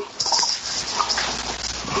 Hey.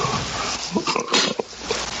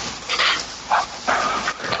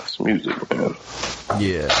 It's music, man.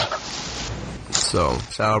 Yeah. So,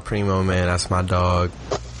 shout out Primo, man. That's my dog.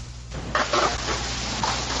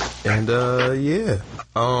 And, yeah.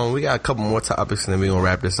 We got a couple more topics and then we're gonna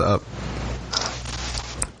wrap this up.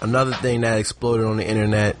 Another thing that exploded on the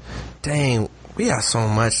internet. Dang, we got so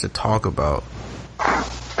much to talk about.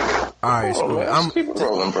 Alright, screw it. Keep it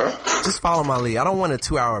rolling, bro. Just follow my lead. I don't want a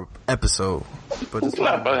 2-hour episode. But just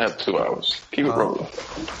not about to have 2 hours. Keep it rolling.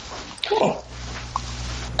 Come on.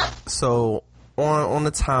 So, on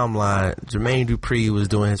the timeline, Jermaine Dupri was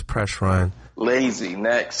doing his press run. Lazy,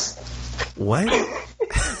 next. What?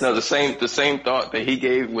 No, the same thought that he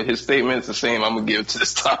gave with his statements, the same I'm gonna give to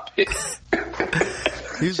this topic.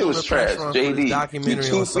 Shit was trash. JD, you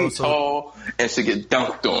 2 feet tall and should get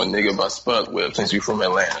dunked on, nigga, by Spud Webb since you from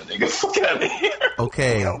Atlanta, nigga. Fuck out of here.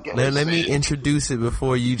 Okay, let me introduce it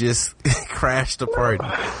before you just crash the party.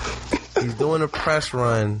 He's doing a press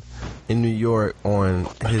run in New York on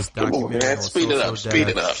his documentary. Come on, man. Speed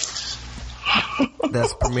it up.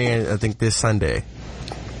 That's premiering, I think, this Sunday.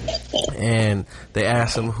 And they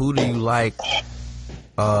asked him, who do you like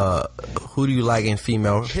in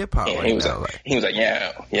female hip hop right now? He was like,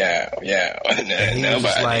 yeah. And he was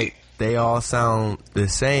just like, they all sound the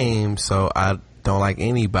same, so I don't like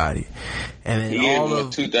anybody. And then he gave him a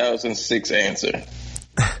 2006 answer.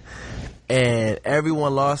 And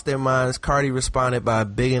everyone lost their minds. Cardi responded by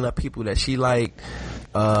bigging up people that she liked.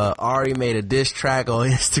 Ari made a diss track on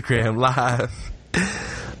Instagram Live.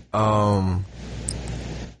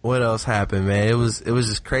 What else happened, man? It was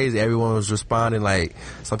just crazy. Everyone was responding. Like,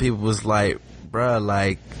 some people was like, bruh,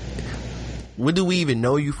 like, what do we even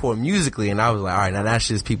know you for musically? And I was like, all right, now that's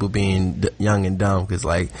just people being young and dumb, because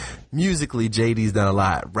like musically JD's done a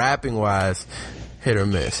lot. Rapping wise, hit or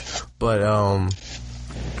miss. But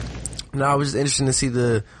no, it was just interesting to see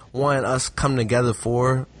us come together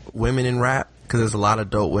for women in rap, because there's a lot of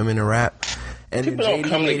dope women in rap. And people don't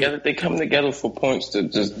come together. They come together for points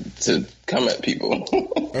to come at people.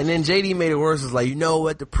 And then JD made it worse. Was like, you know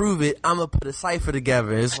what? To prove it, I'm gonna put a cipher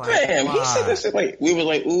together. It's like, damn, he said this shit like we were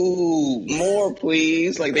like, ooh, more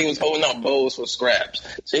please. Like they was holding out bowls for scraps.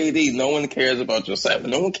 JD, no one cares about your cipher.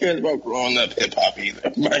 No one cares about growing up hip hop either.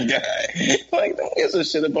 My guy, like don't give a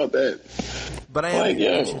shit about that. But I am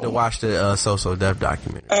interested to watch the So Def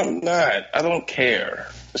documentary. I'm not. I don't care.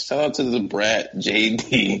 Shout out to the brat,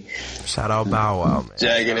 JD. Shout out Bow Wow, man.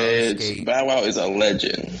 Jagged Edge. Bow Wow is a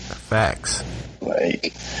legend. Facts.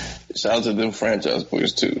 Like, shout out to them franchise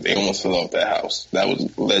boys, too. They almost fell off that house. That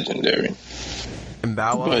was legendary. And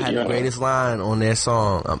Bow Wow had the greatest line on their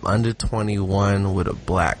song, I'm under 21 with a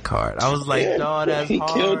black card. I was like, no, that's he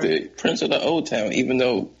hard. He killed it. Prince of the Old Town, even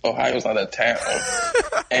though Ohio's not a town.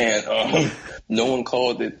 And no one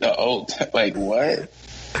called it the Old Town. Like, what?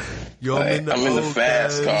 Yo, like, I'm in the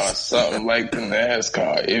fast car, something like the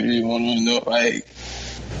NASCAR. If you want to know, like,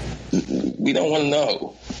 we don't want to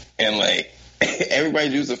know. And, like, everybody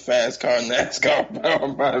used a fast car, NASCAR power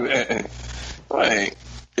by then. Like,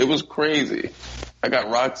 It was crazy. I got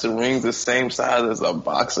rocks and rings the same size as a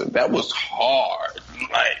boxer. That was hard.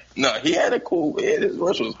 Like, no, he had a cool, his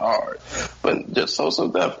rush was hard. But just So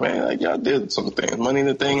Def, man, like, y'all did some things. Money in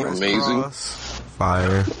the Thing, Chris amazing. Cross,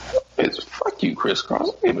 fire. It's fuck you, Chris Cross. I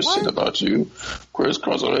don't give a shit about you. Chris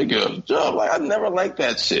Cross, oh, they get a job. Like, I never liked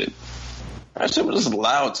that shit. That shit was just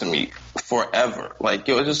loud to me forever. Like,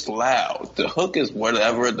 yo, it's just loud. The hook is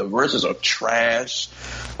whatever. The verses are trash.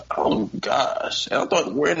 Oh, gosh. And I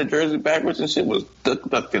thought wearing the jersey backwards and shit was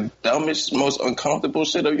the dumbest, most uncomfortable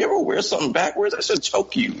shit. If you ever wear something backwards, that should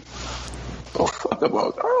choke you. Oh, fuck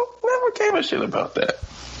about that. I never gave a shit about that.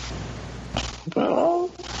 But,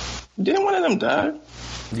 didn't one of them die?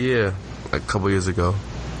 Yeah, like a couple years ago.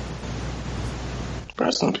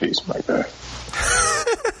 Rest in peace, my guy.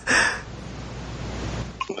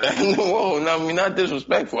 Whoa, no, I mean, not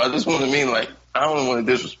disrespectful. I just want to mean, like, I don't want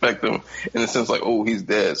to disrespect him in the sense, like, oh, he's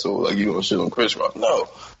dead, so, like, you don't shit on Chris Cross. No.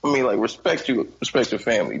 I mean, like, respect your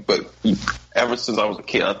family. But ever since I was a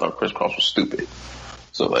kid, I thought Chris Cross was stupid.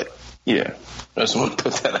 So, like, yeah. I just want to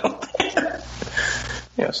put that out there.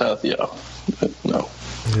 Yeah, shout out to y'all. But no.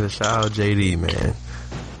 Yeah, shout out JD, man.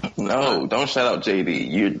 No, don't shout out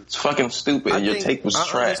JD. You're fucking stupid. Your take was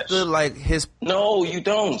trash. Understood, like, his... No, you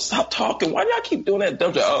don't. Stop talking. Why do y'all keep doing that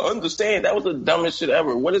dumb shit? I understand. That was the dumbest shit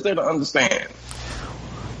ever. What is there to understand?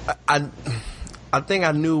 I think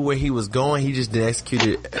I knew where he was going. He just didn't execute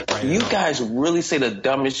it. Right, you guys really say the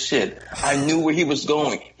dumbest shit. I knew where he was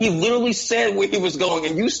going. He literally said where he was going,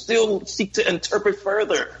 and you still seek to interpret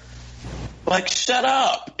further. Like, shut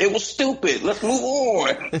up. It was stupid. Let's move on.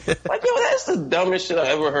 Like, yo, that's the dumbest shit I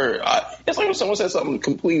ever heard. It's like when someone says something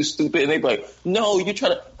completely stupid, and they be like, no, you try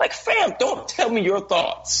to... Like, fam, don't tell me your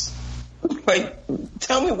thoughts. Like,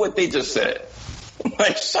 tell me what they just said.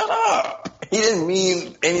 Like, shut up. He didn't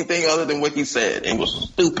mean anything other than what he said. It was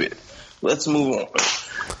stupid. Let's move on.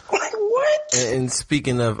 Like, what? And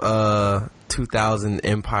speaking of 2000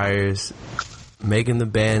 Empires, Megan the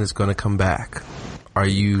Band is going to come back. Are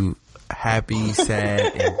you happy,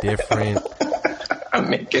 sad, indifferent? I'm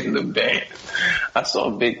making the band. I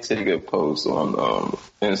saw a Big Tigger post on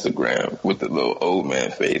Instagram with the little old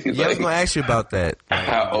man face. He's I was like, going to ask you about that.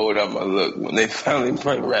 how old I'm going to look when they finally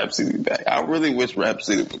bring Rhapsody back. I really wish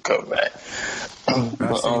Rhapsody would come back.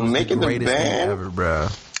 But, making the band ever, bro.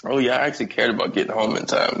 Oh yeah, I actually cared about getting home in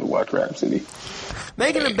time to watch Rhapsody.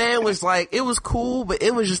 Making the band was like, it was cool, but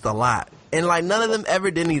it was just a lot. And like none of them ever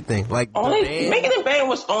did anything. Like Making the Band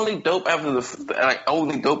was only dope after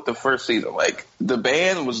only dope the first season. Like the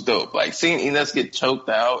band was dope. Like seeing Ines get choked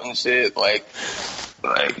out and shit. Like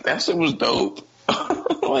that shit was dope.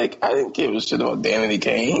 Like I didn't give a shit about Danity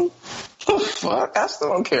Kane. Fuck, I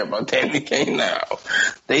still don't care about Danity Kane now.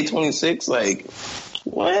 Day 26, like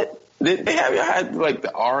what? Did they have you had like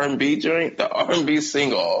the R&B joint, the R&B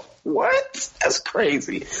sing-off? What? That's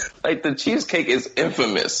crazy. Like the cheesecake is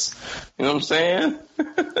infamous. You know what I'm saying?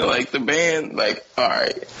 Like the band, like all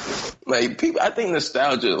right, like people. I think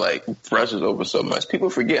nostalgia like brushes over so much. People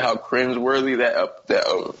forget how cringeworthy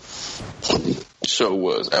that show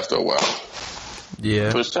was after a while.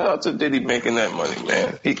 Yeah. But shout out to Diddy making that money,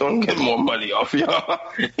 man. He gonna get more money off y'all.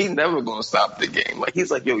 He never gonna stop the game. Like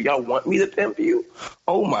he's like, yo, y'all want me to pimp you?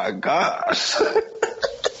 Oh my gosh.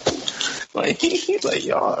 Like he's like,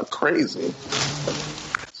 y'all are crazy.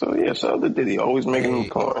 So yeah, shout out to Diddy, always making them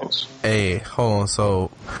coins. Hey, hold on.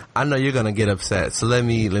 So I know you're gonna get upset. So let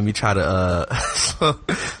me try to so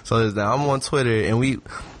I'm on Twitter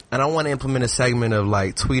and I want to implement a segment of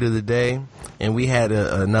like tweet of the day, and we had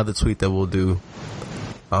another tweet that we'll do.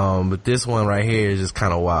 But this one right here is just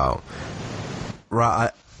kind of wild.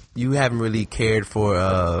 You haven't really cared for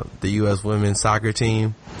the U.S. women's soccer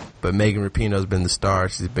team, but Megan Rapinoe's been the star.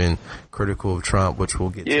 She's been critical of Trump, which we'll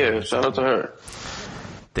get to. Yeah, shout out to her.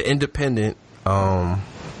 The Independent, a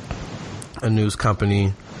news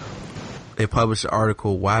company, they published an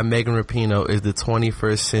article, Why Megan Rapinoe is the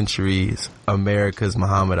 21st Century's America's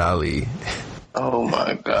Muhammad Ali. Oh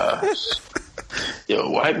my gosh. Yo,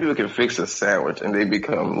 white people can fix a sandwich and they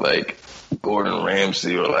become like Gordon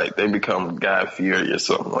Ramsay or like they become Guy Fieri or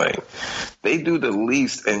something. Like they do the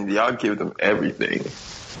least and y'all give them everything.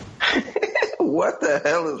 What the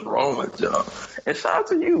hell is wrong with y'all? And shout out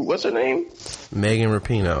to you. What's her name? Megan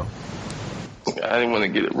Rapinoe. I didn't want to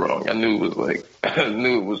get it wrong. I knew it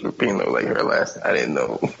was Rapinoe, like her last. I didn't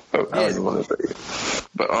know. I didn't want to say it.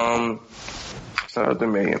 But shout out to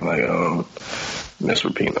Megan, like Miss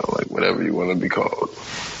Rapinoe, like whatever you want to be called.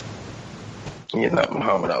 You're not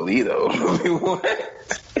Muhammad Ali though. I mean, what?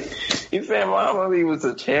 You said Muhammad Ali was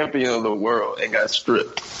the champion of the world and got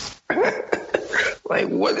stripped. Like,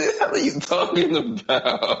 what the hell are you talking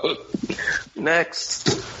about?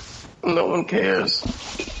 Next. No one cares.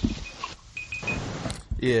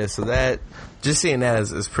 Yeah, so that, just seeing that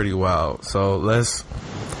is pretty wild. So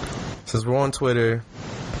since we're on Twitter,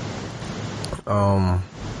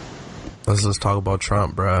 let's just talk about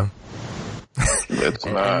Trump, bruh.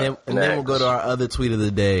 and then we'll go to our other tweet of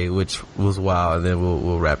the day, which was wild, and then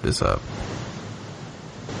we'll wrap this up.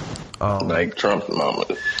 Like Trump's mama.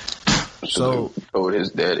 So told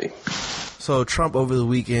his daddy. So Trump over the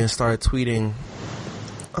weekend started tweeting,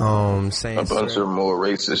 saying a bunch of more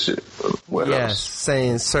racist shit. What else?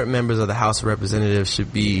 Saying certain members of the House of Representatives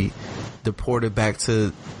should be deported back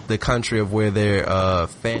to the country of where their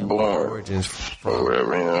family origins from, or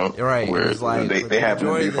wherever, you know. Right. Where it's like they happen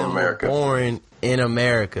to be from America. Born in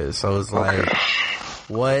America, so it's like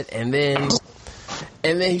what? And then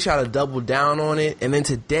he tried to double down on it. And then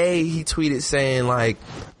today he tweeted saying like,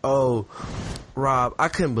 "Oh, Rob, I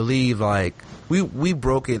couldn't believe like we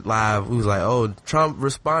broke it live." We was like, "Oh, Trump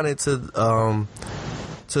responded to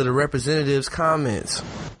the representatives' comments."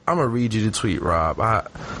 I'm gonna read you the tweet, Rob.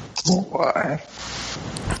 Why?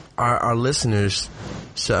 Our listeners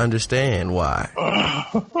should understand why.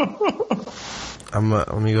 Let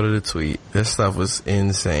me go to the tweet. This stuff was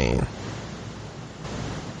insane.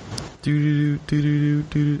 All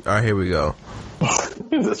right, here we go.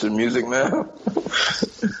 Is that your music now?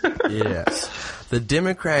 Yes. The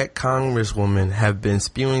Democrat congresswomen have been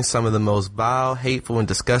spewing some of the most vile, hateful, and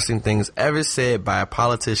disgusting things ever said by a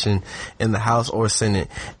politician in the House or Senate,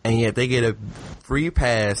 and yet they get a free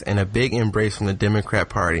pass and a big embrace from the Democrat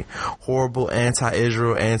Party. Horrible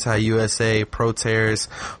anti-Israel, anti-USA, pro-terrorist,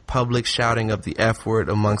 public shouting of the F word,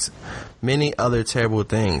 amongst many other terrible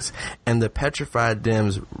things. And the petrified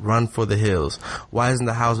Dems run for the hills. Why isn't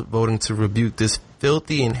the House voting to rebuke this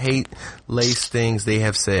filthy and hate-laced things they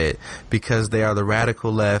have said? Because they are the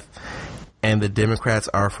radical left and the Democrats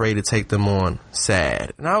are afraid to take them on.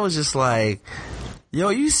 Sad. And I was just like, yo,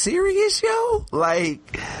 you serious, yo?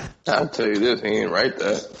 Like, I'll tell you this, he ain't right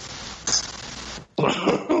there. That's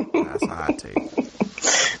a hot take.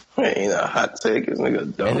 Ain't a hot take, this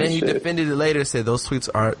nigga dumb. And then he shit. defended it later, said those tweets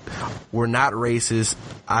were not racist.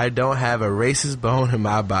 I don't have a racist bone in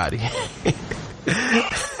my body.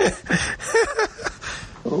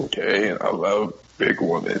 Okay, I love big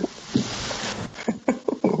women.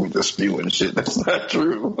 We just spewing shit that's not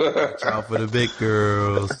true. Watch out for the big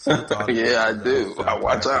girls. Yeah, I do. I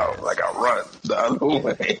watch out. Like I run the other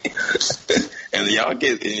way. And y'all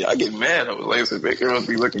get mad. I was like, so big girls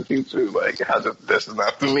be looking cute too. Like, this is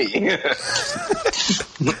not for me.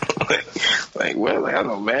 Like, I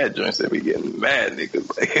know mad joints that be getting mad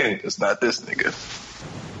niggas. Like, it's not this nigga.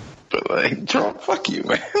 But like, Trump, fuck you,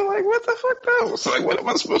 man. Like, what the fuck though? So like, what am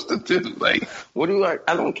I supposed to do? Like, what do you like?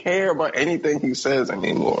 I don't care about anything he says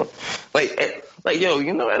anymore. Like, yo,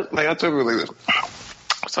 you know, like I told you like this. I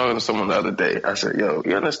was talking to someone the other day. I said, yo,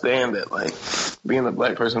 you understand that like being a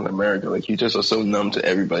black person in America, like you just are so numb to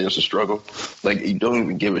everybody else's struggle. Like you don't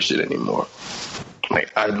even give a shit anymore.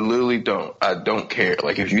 Like I literally don't. I don't care.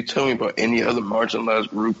 Like if you tell me about any other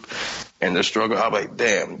marginalized group and their struggle, I'm like,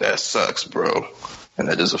 damn, that sucks, bro. And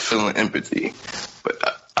that is a feeling empathy. But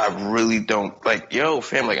I really don't, like, yo,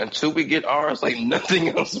 fam, like, until we get ours, like, nothing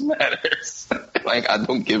else matters. Like, I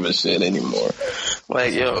don't give a shit anymore.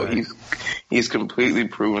 Like, yo, he's completely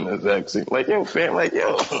proven his accent. Like, yo, fam, like,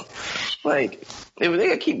 yo, like, if they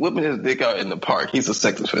gotta keep whipping his dick out in the park, he's a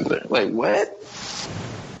sex offender. Like, what?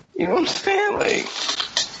 You know what I'm saying?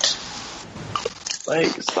 Like,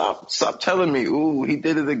 stop telling me, ooh, he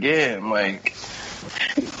did it again. Like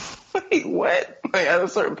what? Like, at a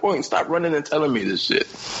certain point, stop running and telling me this shit.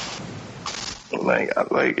 Like, I'm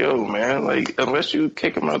like, yo, man, like, unless you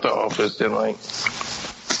kick him out the office, then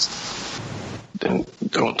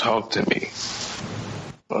don't talk to me.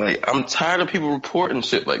 Like, I'm tired of people reporting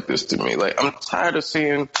shit like this to me. Like, I'm tired of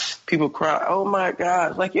seeing people cry, oh my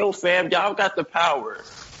God. Like, yo, fam, y'all got the power.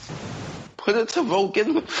 Put it to vote, get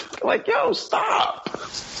in the, like, yo, stop.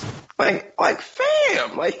 Like,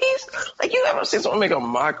 fam, like, he's, like, you ever seen someone make a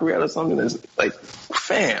mockery out of something that's, like,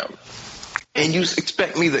 fam, and you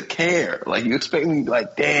expect me to care, like, you expect me,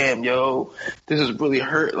 like, damn, yo, this is really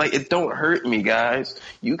hurt, like, it don't hurt me, guys,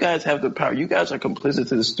 you guys have the power, you guys are complicit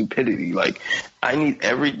to the stupidity, like, I need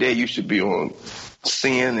every day you should be on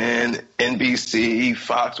CNN, NBC,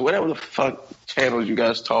 Fox, whatever the fuck channels you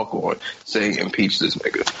guys talk on saying impeach this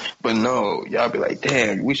nigga. But no, y'all be like,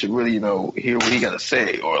 damn, we should really, hear what he got to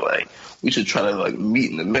say, or like, we should try to like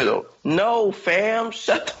meet in the middle. No, fam,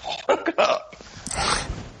 shut the fuck up.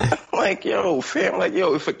 like, yo, fam, like,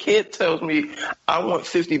 yo, if a kid tells me I want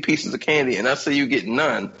 50 pieces of candy and I say you get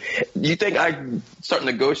none, you think I start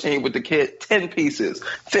negotiating with the kid 10 pieces?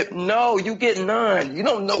 No, you get none. You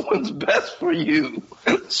don't know what's best for you.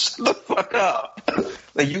 Shut the fuck up.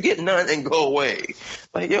 Like, you get none and go away.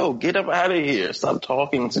 Like, yo, get up out of here. Stop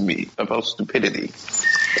talking to me about stupidity.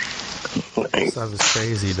 Like, Stuff is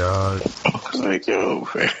crazy, dog. like, yo,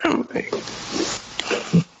 fam, like,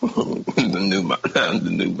 the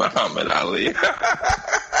new Muhammad Ali.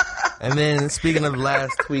 And then, speaking of the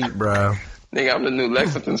last tweet, bro. Nigga, I'm the new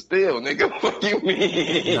Lexington Steele, nigga. What you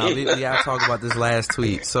mean? No, we gotta talk about this last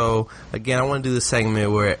tweet. So, again, I want to do the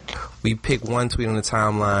segment where we pick one tweet on the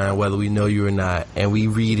timeline, whether we know you or not, and we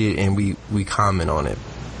read it and we comment on it.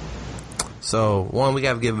 So, one, we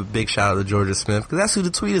gotta give a big shout out to Georgia Smith, because that's who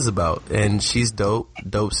the tweet is about. And she's dope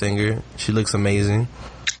singer. She looks amazing.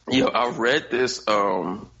 Yo, I read this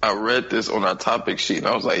on our topic sheet, and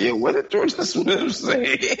I was like, yo, what did Georgia Smith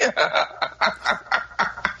say?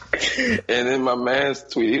 And then my man's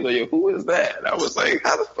tweet, he's like, yo, who is that? I was like,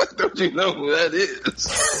 how the fuck don't you know who that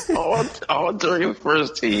is? all during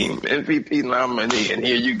first team, MVP nominee, and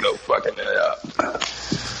here you go fucking it up.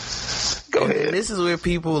 Go ahead. And this is where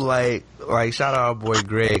people like shout out our boy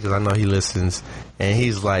Greg, because I know he listens, and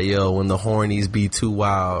he's like, yo, when the hornies be too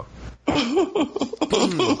wild.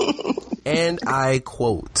 And I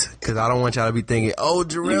quote, because I don't want y'all to be thinking, oh,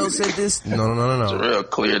 Jarrell said this. No. Jarrell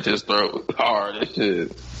cleared his throat hard as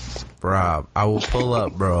shit. Rob, I will pull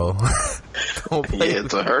up, bro. Don't play yeah,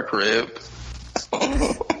 to her crib.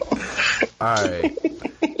 Alright.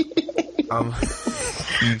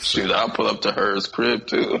 Shoot, I'll pull up to hers crib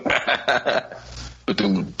too.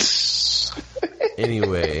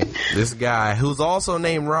 Anyway, this guy, who's also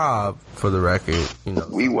named Rob, for the record, you know.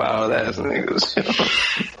 We wild ass niggas.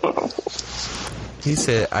 He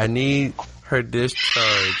said, I need her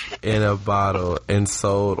discharged in a bottle and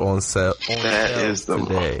sold on sale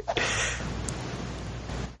today.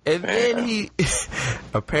 And then he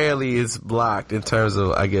apparently is blocked in terms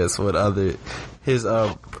of, I guess, what other his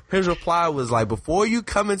reply was like, before you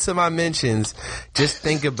come into my mentions, just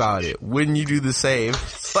think about it. Wouldn't you do the same?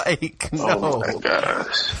 It's like, no. Oh my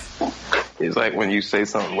gosh. It's like when you say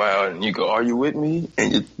something wild and you go, are you with me?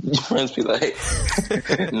 And your friends be like,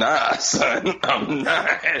 nah, son, I'm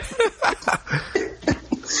not.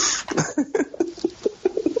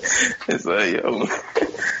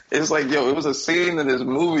 It's like, yo, it was a scene in this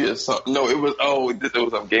movie or something. No, it was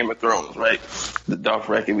on Game of Thrones, right? The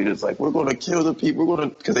Dothraki was like, we're going to kill the people,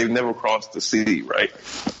 because they've never crossed the sea, right?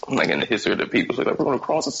 Like in the history of the people. So like, we're going to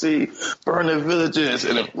cross the sea, burn their villages,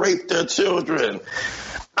 and rape their children.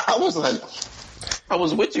 I was like, I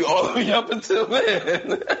was with you all the way up until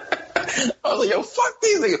then. I was like, yo, fuck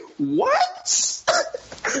these niggas.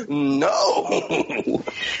 What? No.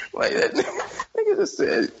 Like, that nigga just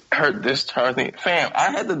said, her discharging. Fam,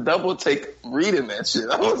 I had to double take reading that shit.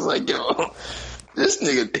 I was like, yo, this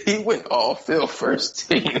nigga, he went all Phil first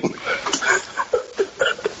team.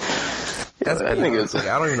 That's that nigga's like,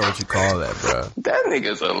 I don't even know what you call that, bro. That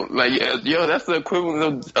nigga's yo, that's the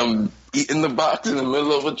equivalent of eating the box in the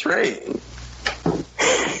middle of a train.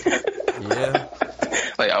 Yeah.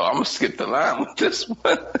 Like, I'm gonna skip the line with this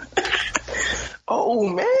one. Oh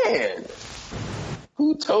man,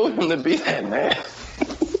 who told him to be that man?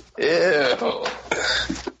 Ew.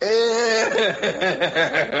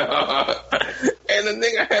 And the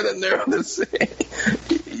nigga had a nerve to say,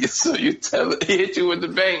 so you tell he hit you with the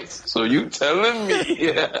bank. So you telling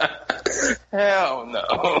me? Hell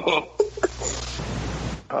no.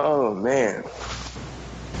 Oh man,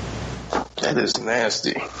 that is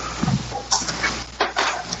nasty.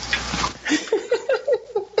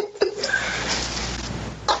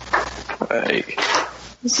 Like,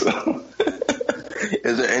 so,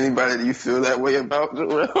 is there anybody that you feel that way about,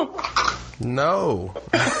 Jarrell? No.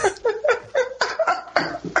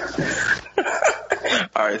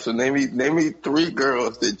 All right, so name me 3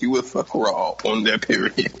 girls that you would fuck raw on their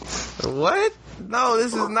period. What? No,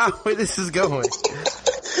 this is not where this is going.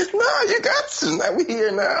 No, you got to. Now we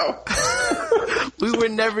here now. We were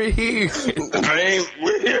never here.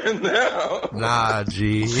 We're here now. Nah,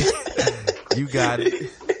 G. You got it.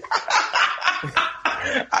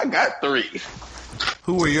 I got 3.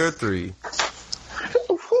 Who were your 3?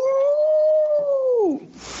 Woo!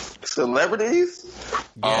 Celebrities?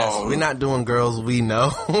 Yes, we're not doing girls we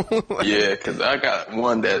know. Yeah, because I got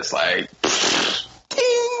one that's like,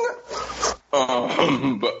 ting.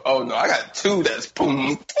 But oh no, I got 2 that's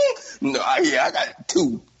boom, ting. No, I got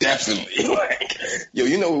two, definitely. Like, yo,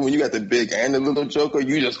 you know when you got the big and the little Joker,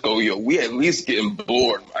 you just go, yo, we at least getting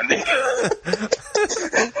bored, my nigga.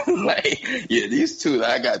 Like, yeah, these two that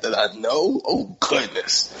I got that I know, oh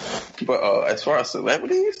goodness. But as far as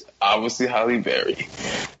celebrities, obviously Halle Berry.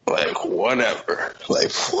 Like, whatever.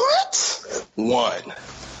 Like, what? 1,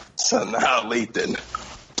 Sanaa Lathan.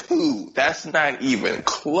 2, that's not even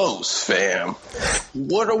close, fam.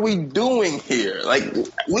 What are we doing here? Like,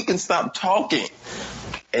 we can stop talking.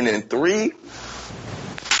 And then 3,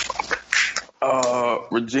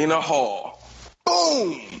 Regina Hall.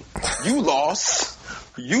 Boom! You lost.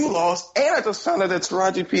 And I just found out that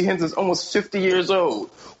Taraji P. Henson is almost 50 years old.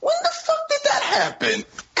 When the fuck did that happen?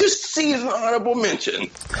 Because she's an honorable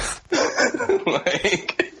mention.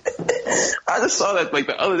 Like, I just saw that like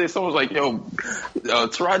the other day. Someone was like, yo,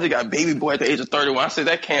 Taraji got Baby Boy at the age of 31. I said,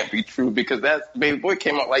 that can't be true because that Baby Boy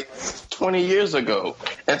came out like 20 years ago.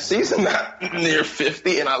 And she's not near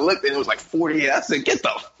 50. And I looked and it was like 48. I said, get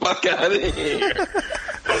the fuck out of here.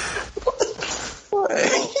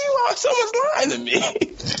 Someone's lying to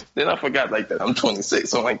me. Then I forgot like that I'm 26.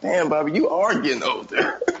 So I'm like, damn, Bobby, you are getting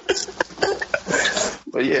older.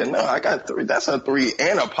 But yeah, no, I got 3. That's a 3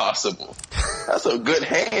 and a possible. That's a good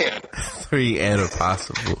hand. 3 and a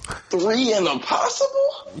possible. 3 and a possible?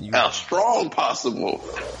 A strong possible.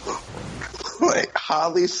 Like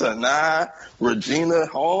Holly, Sanaa, Regina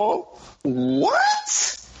Hall.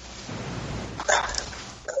 What?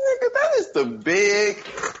 That is the big,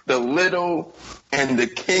 the little, and the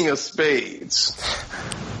king of spades.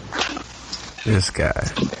 This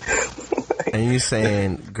guy. And you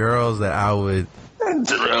saying girls that I would...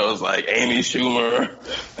 Girls like Amy Schumer.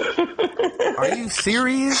 Are you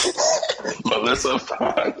serious? Melissa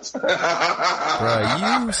Fox. Bro,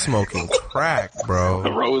 you smoking crack, bro.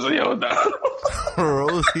 Rosie O'Donnell.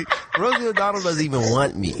 Rosie O'Donnell doesn't even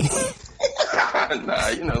want me. Nah,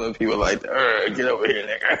 you know them people like, get over here,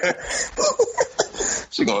 nigga.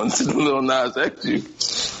 She going to the Lil Nas X you.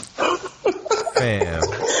 Fam.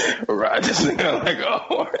 Ride this nigga like a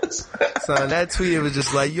horse. Son, that tweet, it was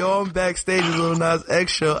just like, yo, I'm backstage at Lil Nas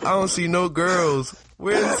X show. I don't see no girls.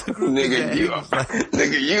 Where's the group? Nigga, you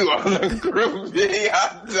are the groupie. I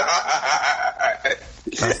died.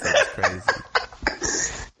 That sounds crazy.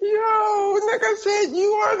 Yo, nigga said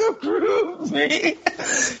you are the groupie.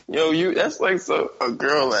 Yo, that's like a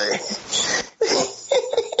girl like,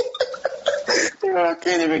 yo, I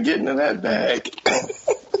can't even get into that bag.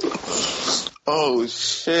 Oh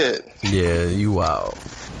shit. Yeah, you wild.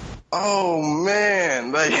 Oh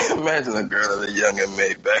man, like imagine a girl at a Young and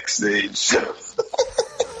May backstage show.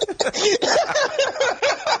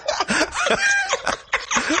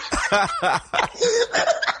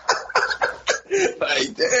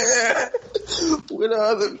 Like, damn, where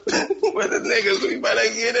the niggas we better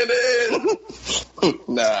get it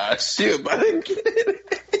in? Nah, she about to get it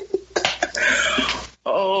in.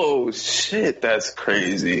 Oh shit, that's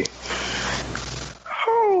crazy.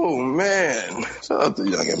 Oh man, shout out to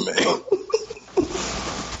Young and May.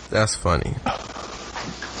 That's funny.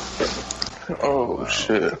 Oh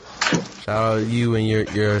shit. Shout out to you and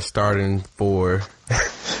your starting 4.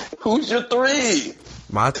 Who's your 3?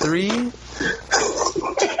 My 3?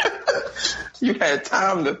 You had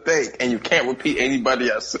time to think, and you can't repeat anybody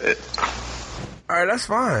else said. All right, that's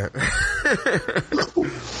fine.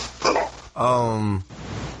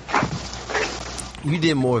 You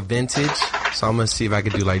did more vintage, so I'm gonna see if I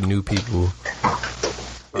can do like new people.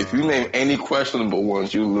 If you name any questionable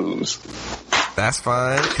ones, you lose. That's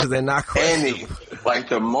fine, because they're not questionable. Any. Like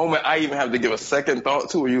the moment I even have to give a second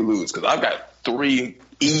thought to, or you lose, because I've got 3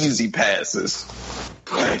 easy passes.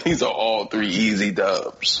 Like, these are all 3 easy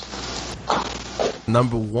dubs.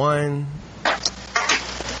 Number 1,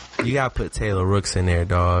 you gotta put Taylor Rooks in there,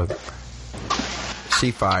 dog.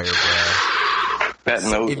 She fire, bro. That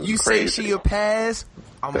nose if you is say crazy. she a pass,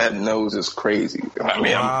 that nose is crazy. I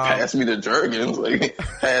mean, pass me the Jergens, like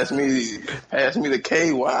pass me the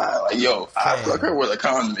KY. Like, yo, I fuck her with a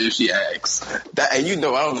condom if she asks. That, and you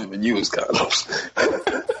know I don't even use condoms.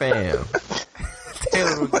 Fam.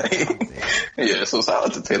 Taylor Rooks. Like, yeah, so shout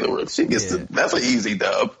out to Taylor Rooks. She gets that's an easy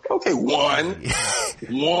dub. Okay, one.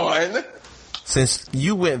 Since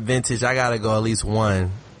you went vintage, I gotta go at least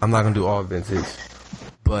 1. I'm not gonna do all vintage,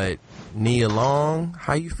 but Nia Long,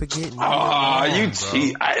 how you forget Nia Long, you bro?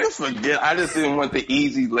 cheat. I didn't forget. I just didn't want the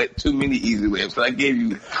too many easy layups. So I gave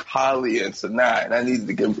you Holly and Sanaa, and I needed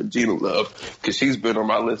to give Regina love because she's been on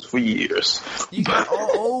my list for years. You got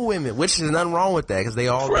all old women, which is nothing wrong with that because they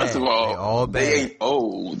all First bad. of all, they ain't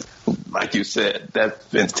old. Like you said, that's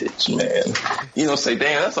vintage, man. You don't say,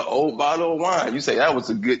 damn, that's an old bottle of wine. You say, that was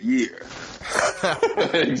a good year.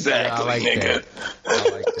 Exactly, Yeah, I like nigga. that. I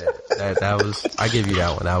like that. That was. I give you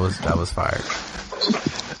that one. That was fire.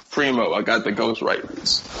 Primo, I got the ghost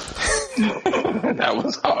writers. That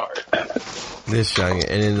was hard. This young,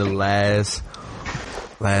 and then the last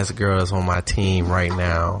girl that's on my team right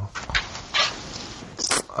now.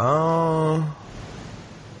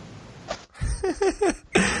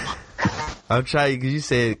 I'm trying, because you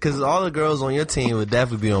said, because all the girls on your team would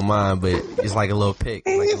definitely be on mine, but it's like a little pick.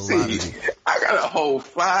 Like a lottery. I got a whole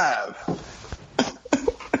 5.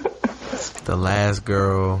 The last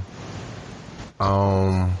girl,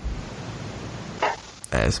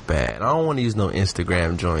 that's bad. I don't want to use no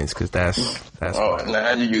Instagram joints, because that's Oh, fine.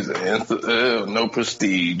 now you using no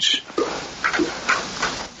prestige.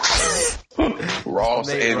 Ross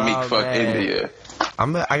Nate and Meek Rob, fuck man. India.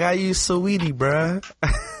 I gotta use Saweetie, bruh.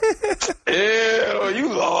 Ew,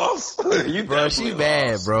 you lost. You Bro, she definitely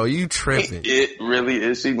bad, lost. bro. You tripping. It really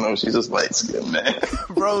is. She knows she's just light skinned, man.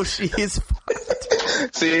 Bro, she is.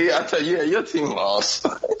 See, I tell you, yeah, your team lost.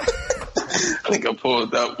 Nigga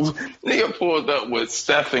pulled up with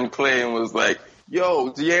Steph and Clay and was like,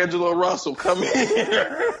 yo, D'Angelo Russell, come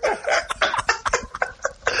here.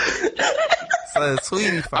 So,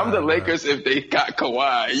 Sweetie fine, I'm the bro. Lakers if they got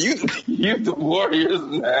Kawhi. You the Warriors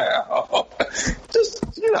now. Just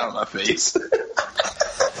get out of my face.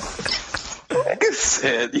 Nigga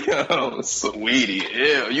said, yo, Sweetie,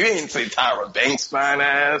 ew. You ain't say Tyra Banks fine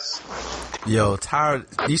ass. Yo, Tyra,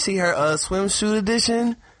 you see her swimsuit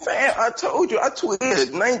edition? Man, I told you, I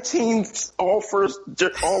tweeted 19 all first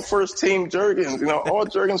team Jergens, all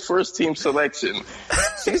Jergens first team selection.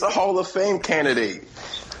 She's a Hall of Fame candidate.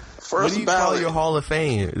 First What do you ballot. call your Hall of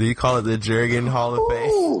Fame? Do you call it the Jergen Hall of Fame?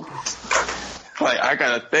 Ooh. Like, I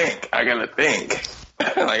gotta think. Like,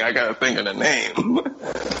 I gotta think of the name.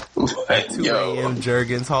 Like, 2 yo, a.m.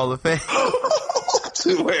 Jergens Hall of Fame.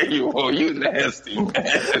 2 a.m. You nasty, man.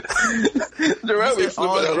 Jarrell be All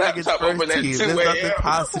flipping the Jergens laptop over first that team. 2 There's nothing a.m.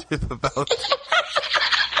 positive about it.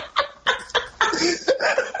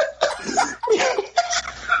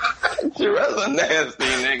 Jarrell's a nasty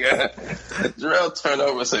nigga. Jarrell turned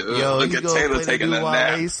over and said, Yo, look you at gonna Taylor play taking the a new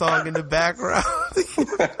nap. Wale song in the background?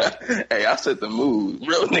 Hey, I set the mood.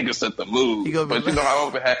 Real niggas set the mood. You gonna be But you know,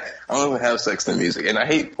 I don't even have sex to music, and I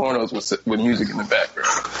hate pornos with music in the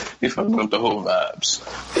background. You fucking up the whole vibes.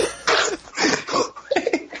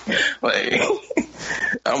 Like,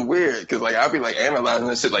 I'm weird because like I'll be like analyzing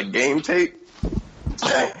this shit like game tape.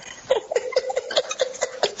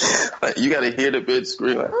 Like you gotta hear the bitch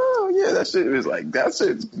scream like, oh yeah, that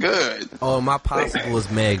shit's good. Oh, my possible is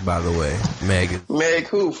Meg, by the way. Meg is Meg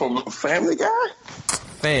who from Family Guy?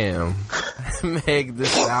 fam. Meg the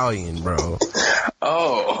Stallion, bro.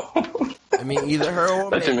 Oh. I mean, either her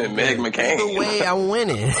or Thought you meant Meg McCain. Either way, I'm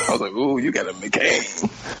winning. I was like, ooh, you got a McCain.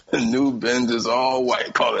 The new Benz is all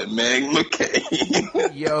white. Call it Meg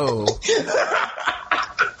McCain. Yo.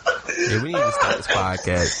 Yeah, we need to start this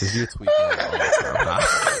podcast because you're tweaking out all the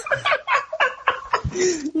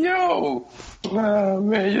time. Yo.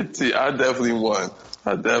 Man, I definitely won.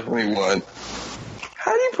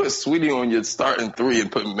 How do you put Sweetie on your starting 3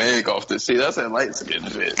 and put Meg off the seat? That's that light skin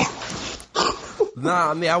shit. Nah,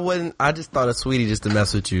 I mean, I just thought of Sweetie just to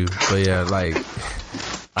mess with you. But yeah, like,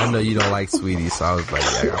 I know you don't like Sweetie, so I was like,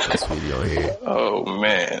 yeah, I gotta put Sweetie on here. Oh,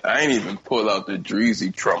 man. I ain't even pull out the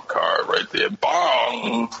Dreezy Trump card right there.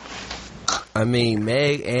 Bong! I mean,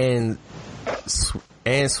 Meg and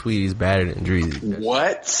Sweetie's better than Dreezy.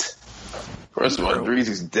 What? First of all,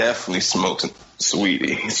 Dreezy's definitely smokes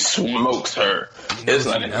Sweetie. He smokes her. It's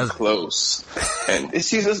not even close. And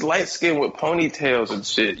she's just light skinned with ponytails and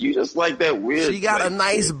shit. You just like that weird. She got a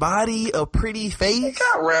nice body, a pretty face.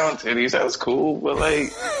 Got round titties. That's cool. But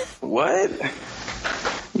like, what?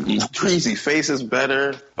 Dreezy face is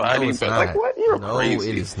better. Body No, it's better. not. Like what? You're no, crazy.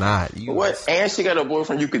 it is not. What? And she got a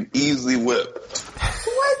boyfriend you could easily whip.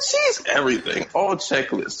 What? She's everything. All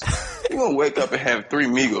checklists. You gonna wake up and have 3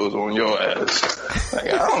 Migos on your ass. Like,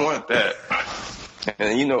 I don't want that.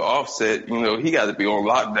 And you know, Offset, he got to be on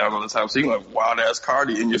lockdown all the time, so you gonna have wild ass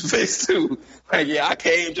Cardi in your face too. Like, yeah, I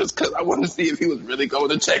came just because I wanted to see if he was really going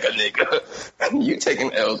to check a nigga. And you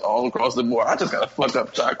taking L's all across the board. I just gotta fuck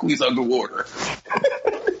up Jacquees underwater.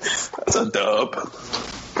 That's a dub.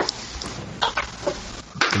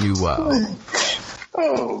 You wow.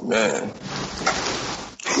 Oh man.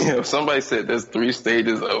 Somebody said there's 3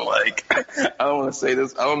 stages of like, I don't want to say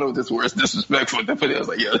this, I don't know if this word's disrespectful, but it was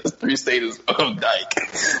like, there's 3 stages of Dyke.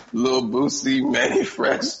 Lil Boosie, Manny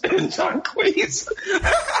Fresh, and Jacquees.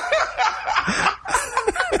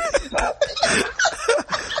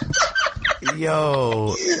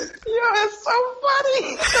 Yo, It's so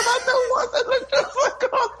funny, because I know one that looked just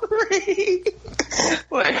like all 3. great.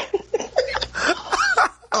 Like,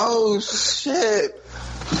 oh shit.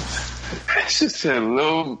 She said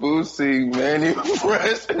Lil Boosie, Manny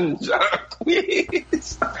Fresh, and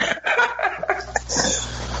Jacquees.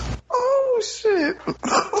 Oh shit.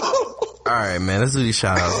 Alright, man, let's do these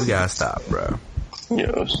shout outs. We gotta stop, bro.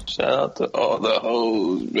 Yo, shout out to all the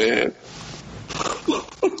hoes, man.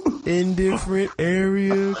 In different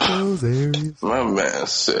areas. My man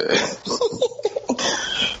said,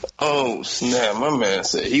 oh snap, my man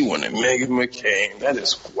said he wanted Meghan McCain. That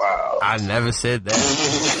is wild. I never said that.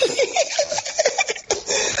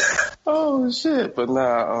 Oh shit, but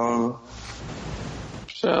nah,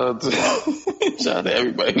 shout out to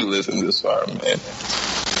everybody who listened this far, man.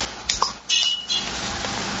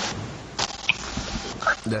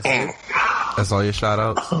 That's it? That's all your shout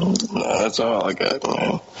outs? Nah, that's all I got,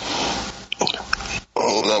 man.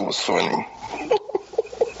 Oh, that was funny.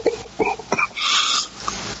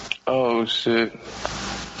 Oh shit.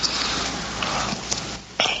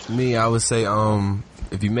 Me, I would say,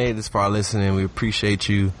 if you made this far listening, we appreciate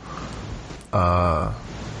you. But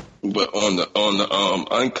on the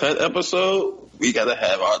uncut episode, we gotta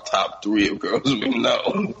have our top 3 of girls we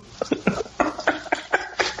know.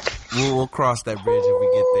 We'll cross that bridge if we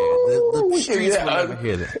get there. The streets will never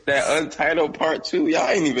hear that. That Untitled Part 2, y'all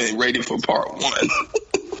ain't even ready for Part 1.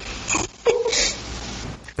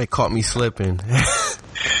 They caught me slipping.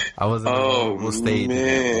 I wasn't. Oh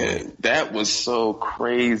man, that was so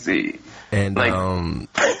crazy. And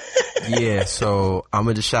yeah, so I'm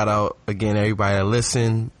gonna just shout out again everybody that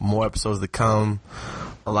listen. More episodes to come.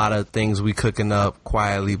 A lot of things we cooking up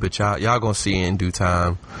quietly, but y'all gonna see it in due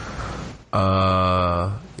time.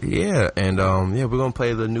 Yeah, and yeah, we're gonna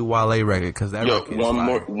play the new Wale record because that record is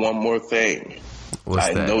fire. One more thing. What's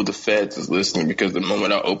I that? know the feds is listening because the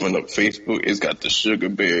moment I opened up Facebook, it's got the Sugar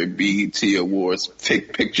Bear BET Awards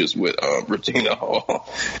pictures with Regina Hall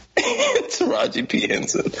and Taraji P.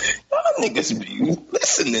 Henson. Y'all niggas be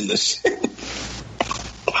listening to shit.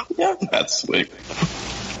 Y'all not slick.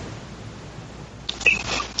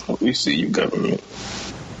 We see you, government.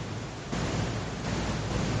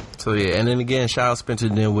 So yeah, and then again, shout out Spencer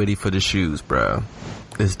Dinwiddie for the shoes, bro.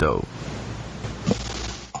 It's dope.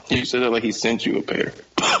 You said that like he sent you a pair.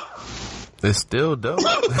 It's still dope.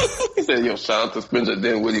 He said, yo, shout out to Spencer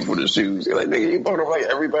Dinwiddie for the shoes. You're like, nigga, you bought them like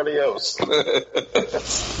everybody else.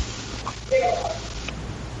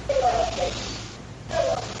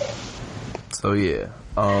 So yeah.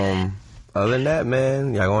 Other than that,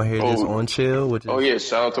 man, y'all gonna hear this on Chill? Which is yeah,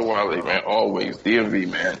 shout out to Wale, man. Always. DMV,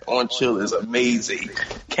 man. On Chill is amazing.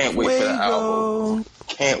 Can't wait for the album.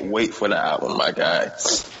 Can't wait for the album, my guy.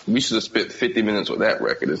 We should have spent 50 minutes with that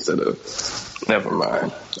record instead of... Never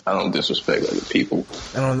mind. I don't disrespect other people.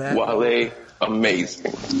 And on that, Wale,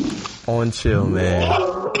 amazing. On Chill, man.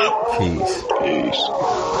 Peace. Peace.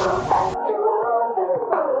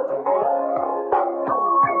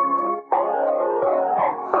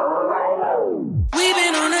 We've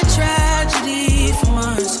been on a tragedy for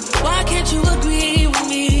months. Why can't you agree with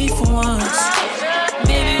me for once?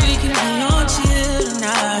 Maybe we can be on chill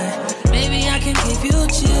tonight. Maybe I can give you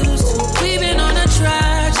chills too. We've been on a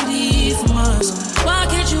tragedy for months. Why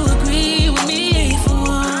can't you agree with me for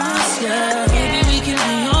once? Yeah, maybe we can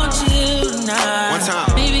be on chill tonight. One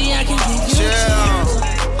time. Maybe I can give you chills.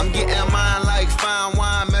 I'm getting mine like fine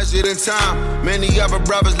wine measured in time. Many other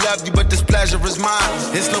brothers love you, but this pleasure is mine.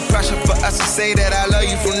 It's no pressure for us to say that I love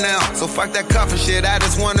you from now. So fuck that coffee shit, I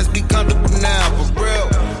just want us to be comfortable now. For real,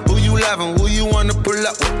 who you loving, who you wanna pull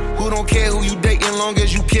up with? Who don't care who you dating, long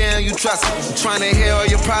as you care and you trust me. I'm trying to hear all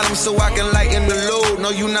your problems so I can lighten the load.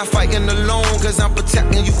 No, you not fighting alone, cause I'm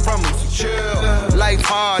protecting you from them. So chill. Life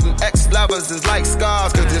hard and ex-lovers is like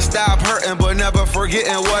scars, cause they stop hurting but never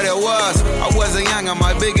forgetting what it was. I wasn't young and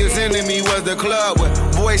my biggest enemy was the club with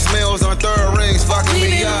voicemails on third rings fucking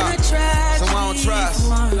me up. So I don't trust.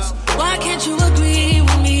 Why can't you agree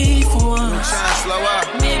with me for once? I'm trying to slow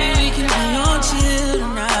up. Maybe we can be on chill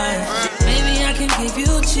tonight. Maybe I can give you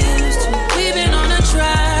chills too. We've been on a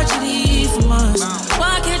tragedy for months.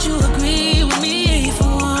 Why can't you agree with me for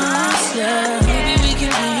once? Yeah, maybe we can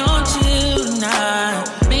be on chill tonight.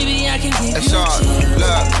 Maybe I can give you chills.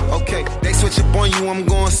 Look, okay, they switch up on you, I'm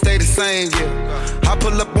gonna stay the same, yeah. I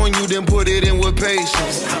pull up on you, then put it in with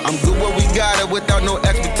patience. I'm good where we got it without no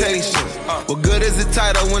expectations. What good is the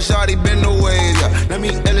title when shawty been away? Yeah. Let me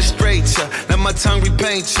illustrate ya, let my tongue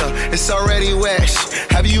repaint ya. It's already wet.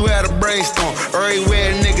 Have you had a brainstorm?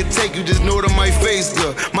 Everywhere a nigga take you, just know that my face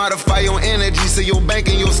good. Modify your energy so your bank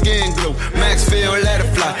and your skin glow. Max feel, let it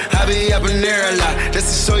fly. I be up in there a lot. Just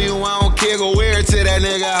to show you I don't care, go wear it to that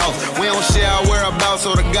nigga house. We don't share our whereabouts,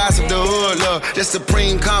 so the guy gossip, the hood love. That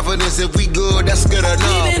supreme confidence, if we good, that's good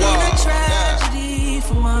enough. We've been on a tragedy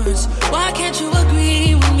for months. Why can't you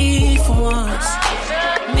agree with me for once?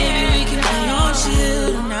 Maybe we can be on chill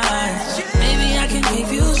tonight. Maybe I can give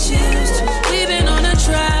you chills too. We've been on a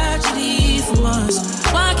tragedy for months.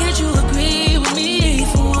 Why can't you agree with me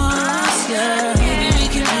for once? Yeah, maybe we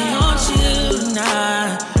can be on chill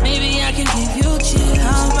tonight. Maybe I can give you chills.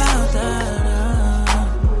 How about that?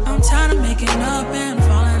 I'm tired of making up and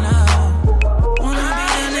falling out. Wanna be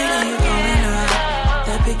the nigga you calling out.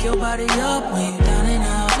 That pick your body up when you down and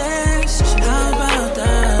out. Let's chill. How about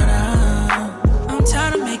that? I'm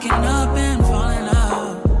tired of making up and falling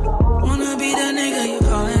out. Wanna be the nigga you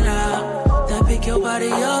calling out. That pick your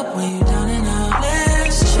body up when you down and out.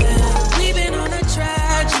 Let's chill. We've been on a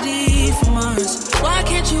tragedy for months. Why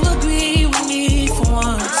can't you agree with me for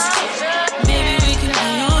once? Maybe we can be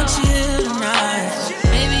on chill tonight.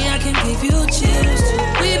 Maybe I can give you chills too.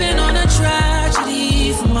 We've been on a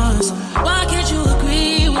tragedy for months. Why can't you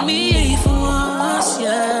agree with me for once?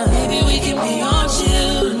 Yeah, maybe we can be on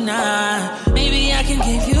chill tonight. Maybe I can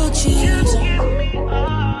give you chills.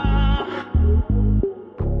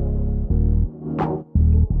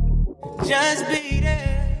 Just be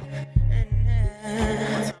there.